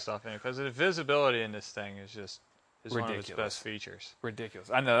trees Right. and stuff in it, because the visibility in this thing is one of its Ridiculous. best features. Ridiculous.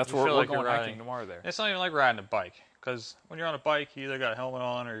 I know, that's You where feel we're like you're going hiking riding. tomorrow there. It's not even like riding a bike, because when you're on a bike, you either got a helmet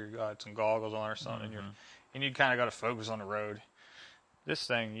on or you got some goggles on or something, and you kind of got to focus on the road. This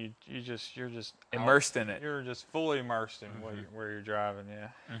thing, you're just Immersed in it. You're just fully immersed in where you're driving. Yeah.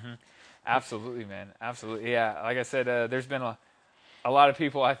 Absolutely, man. Absolutely. Yeah. Like I said, there's been a lot of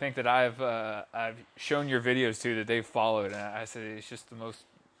people I think that I've shown your videos to that they've followed, and I said it's just the most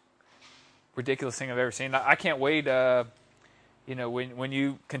ridiculous thing I've ever seen. I can't wait. When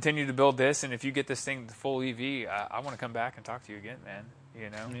you continue to build this, and if you get this thing to full EV, I want to come back and talk to you again, man.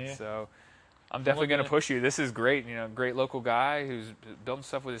 Yeah. So I'm definitely going to push you. This is great. Great local guy who's building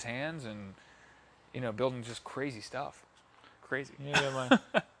stuff with his hands and building just crazy stuff. Crazy. Yeah, man.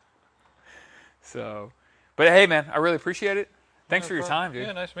 So, but hey, man, I really appreciate it. Thanks for your time, dude.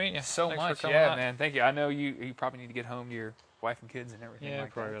 Yeah, nice meeting you. So Thanks much. for coming Yeah, out. man. Thank you. I know you probably need to get home to your wife and kids and everything Yeah,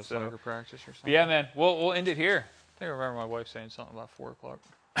 like probably that. got So, soccer practice or something. but yeah, man, we'll end it here. I think I remember my wife saying something about 4 o'clock.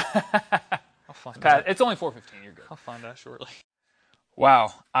 I'll find Pat, out. it's only 4:15. You're good. I'll find out shortly.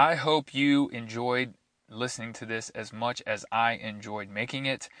 Wow. I hope you enjoyed listening to this as much as I enjoyed making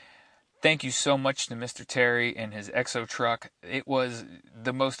it. Thank you so much to Mr. Terry and his Exo truck. It was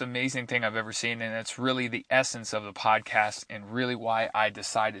the most amazing thing I've ever seen, and it's really the essence of the podcast and really why I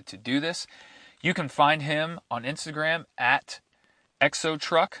decided to do this. You can find him on Instagram at Exo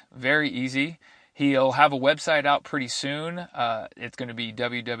Truck. Very easy. He'll have a website out pretty soon. It's going to be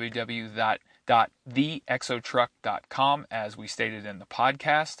www.theexotruck.com, as we stated in the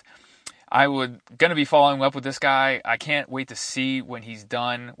podcast. Going to be following up with this guy. I can't wait to see when he's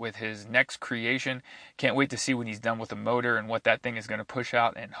done with his next creation. Can't wait to see when he's done with the motor and what that thing is going to push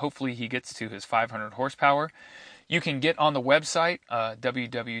out. And hopefully he gets to his 500 horsepower. You can get on the website,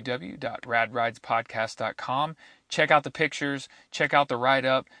 www.radridespodcast.com. Check out the pictures. Check out the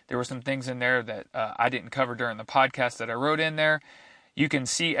write-up. There were some things in there that I didn't cover during the podcast that I wrote in there. You can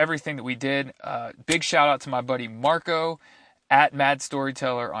see everything that we did. Big shout out to my buddy Marco at Mad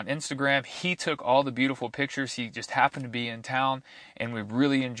Storyteller on Instagram. He took all the beautiful pictures. He just happened to be in town, and we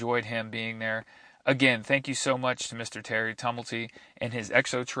really enjoyed him being there. Again, thank you so much to Mr. Terry Tumulty and his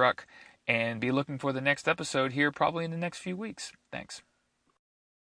Exo truck, and be looking for the next episode here probably in the next few weeks. Thanks.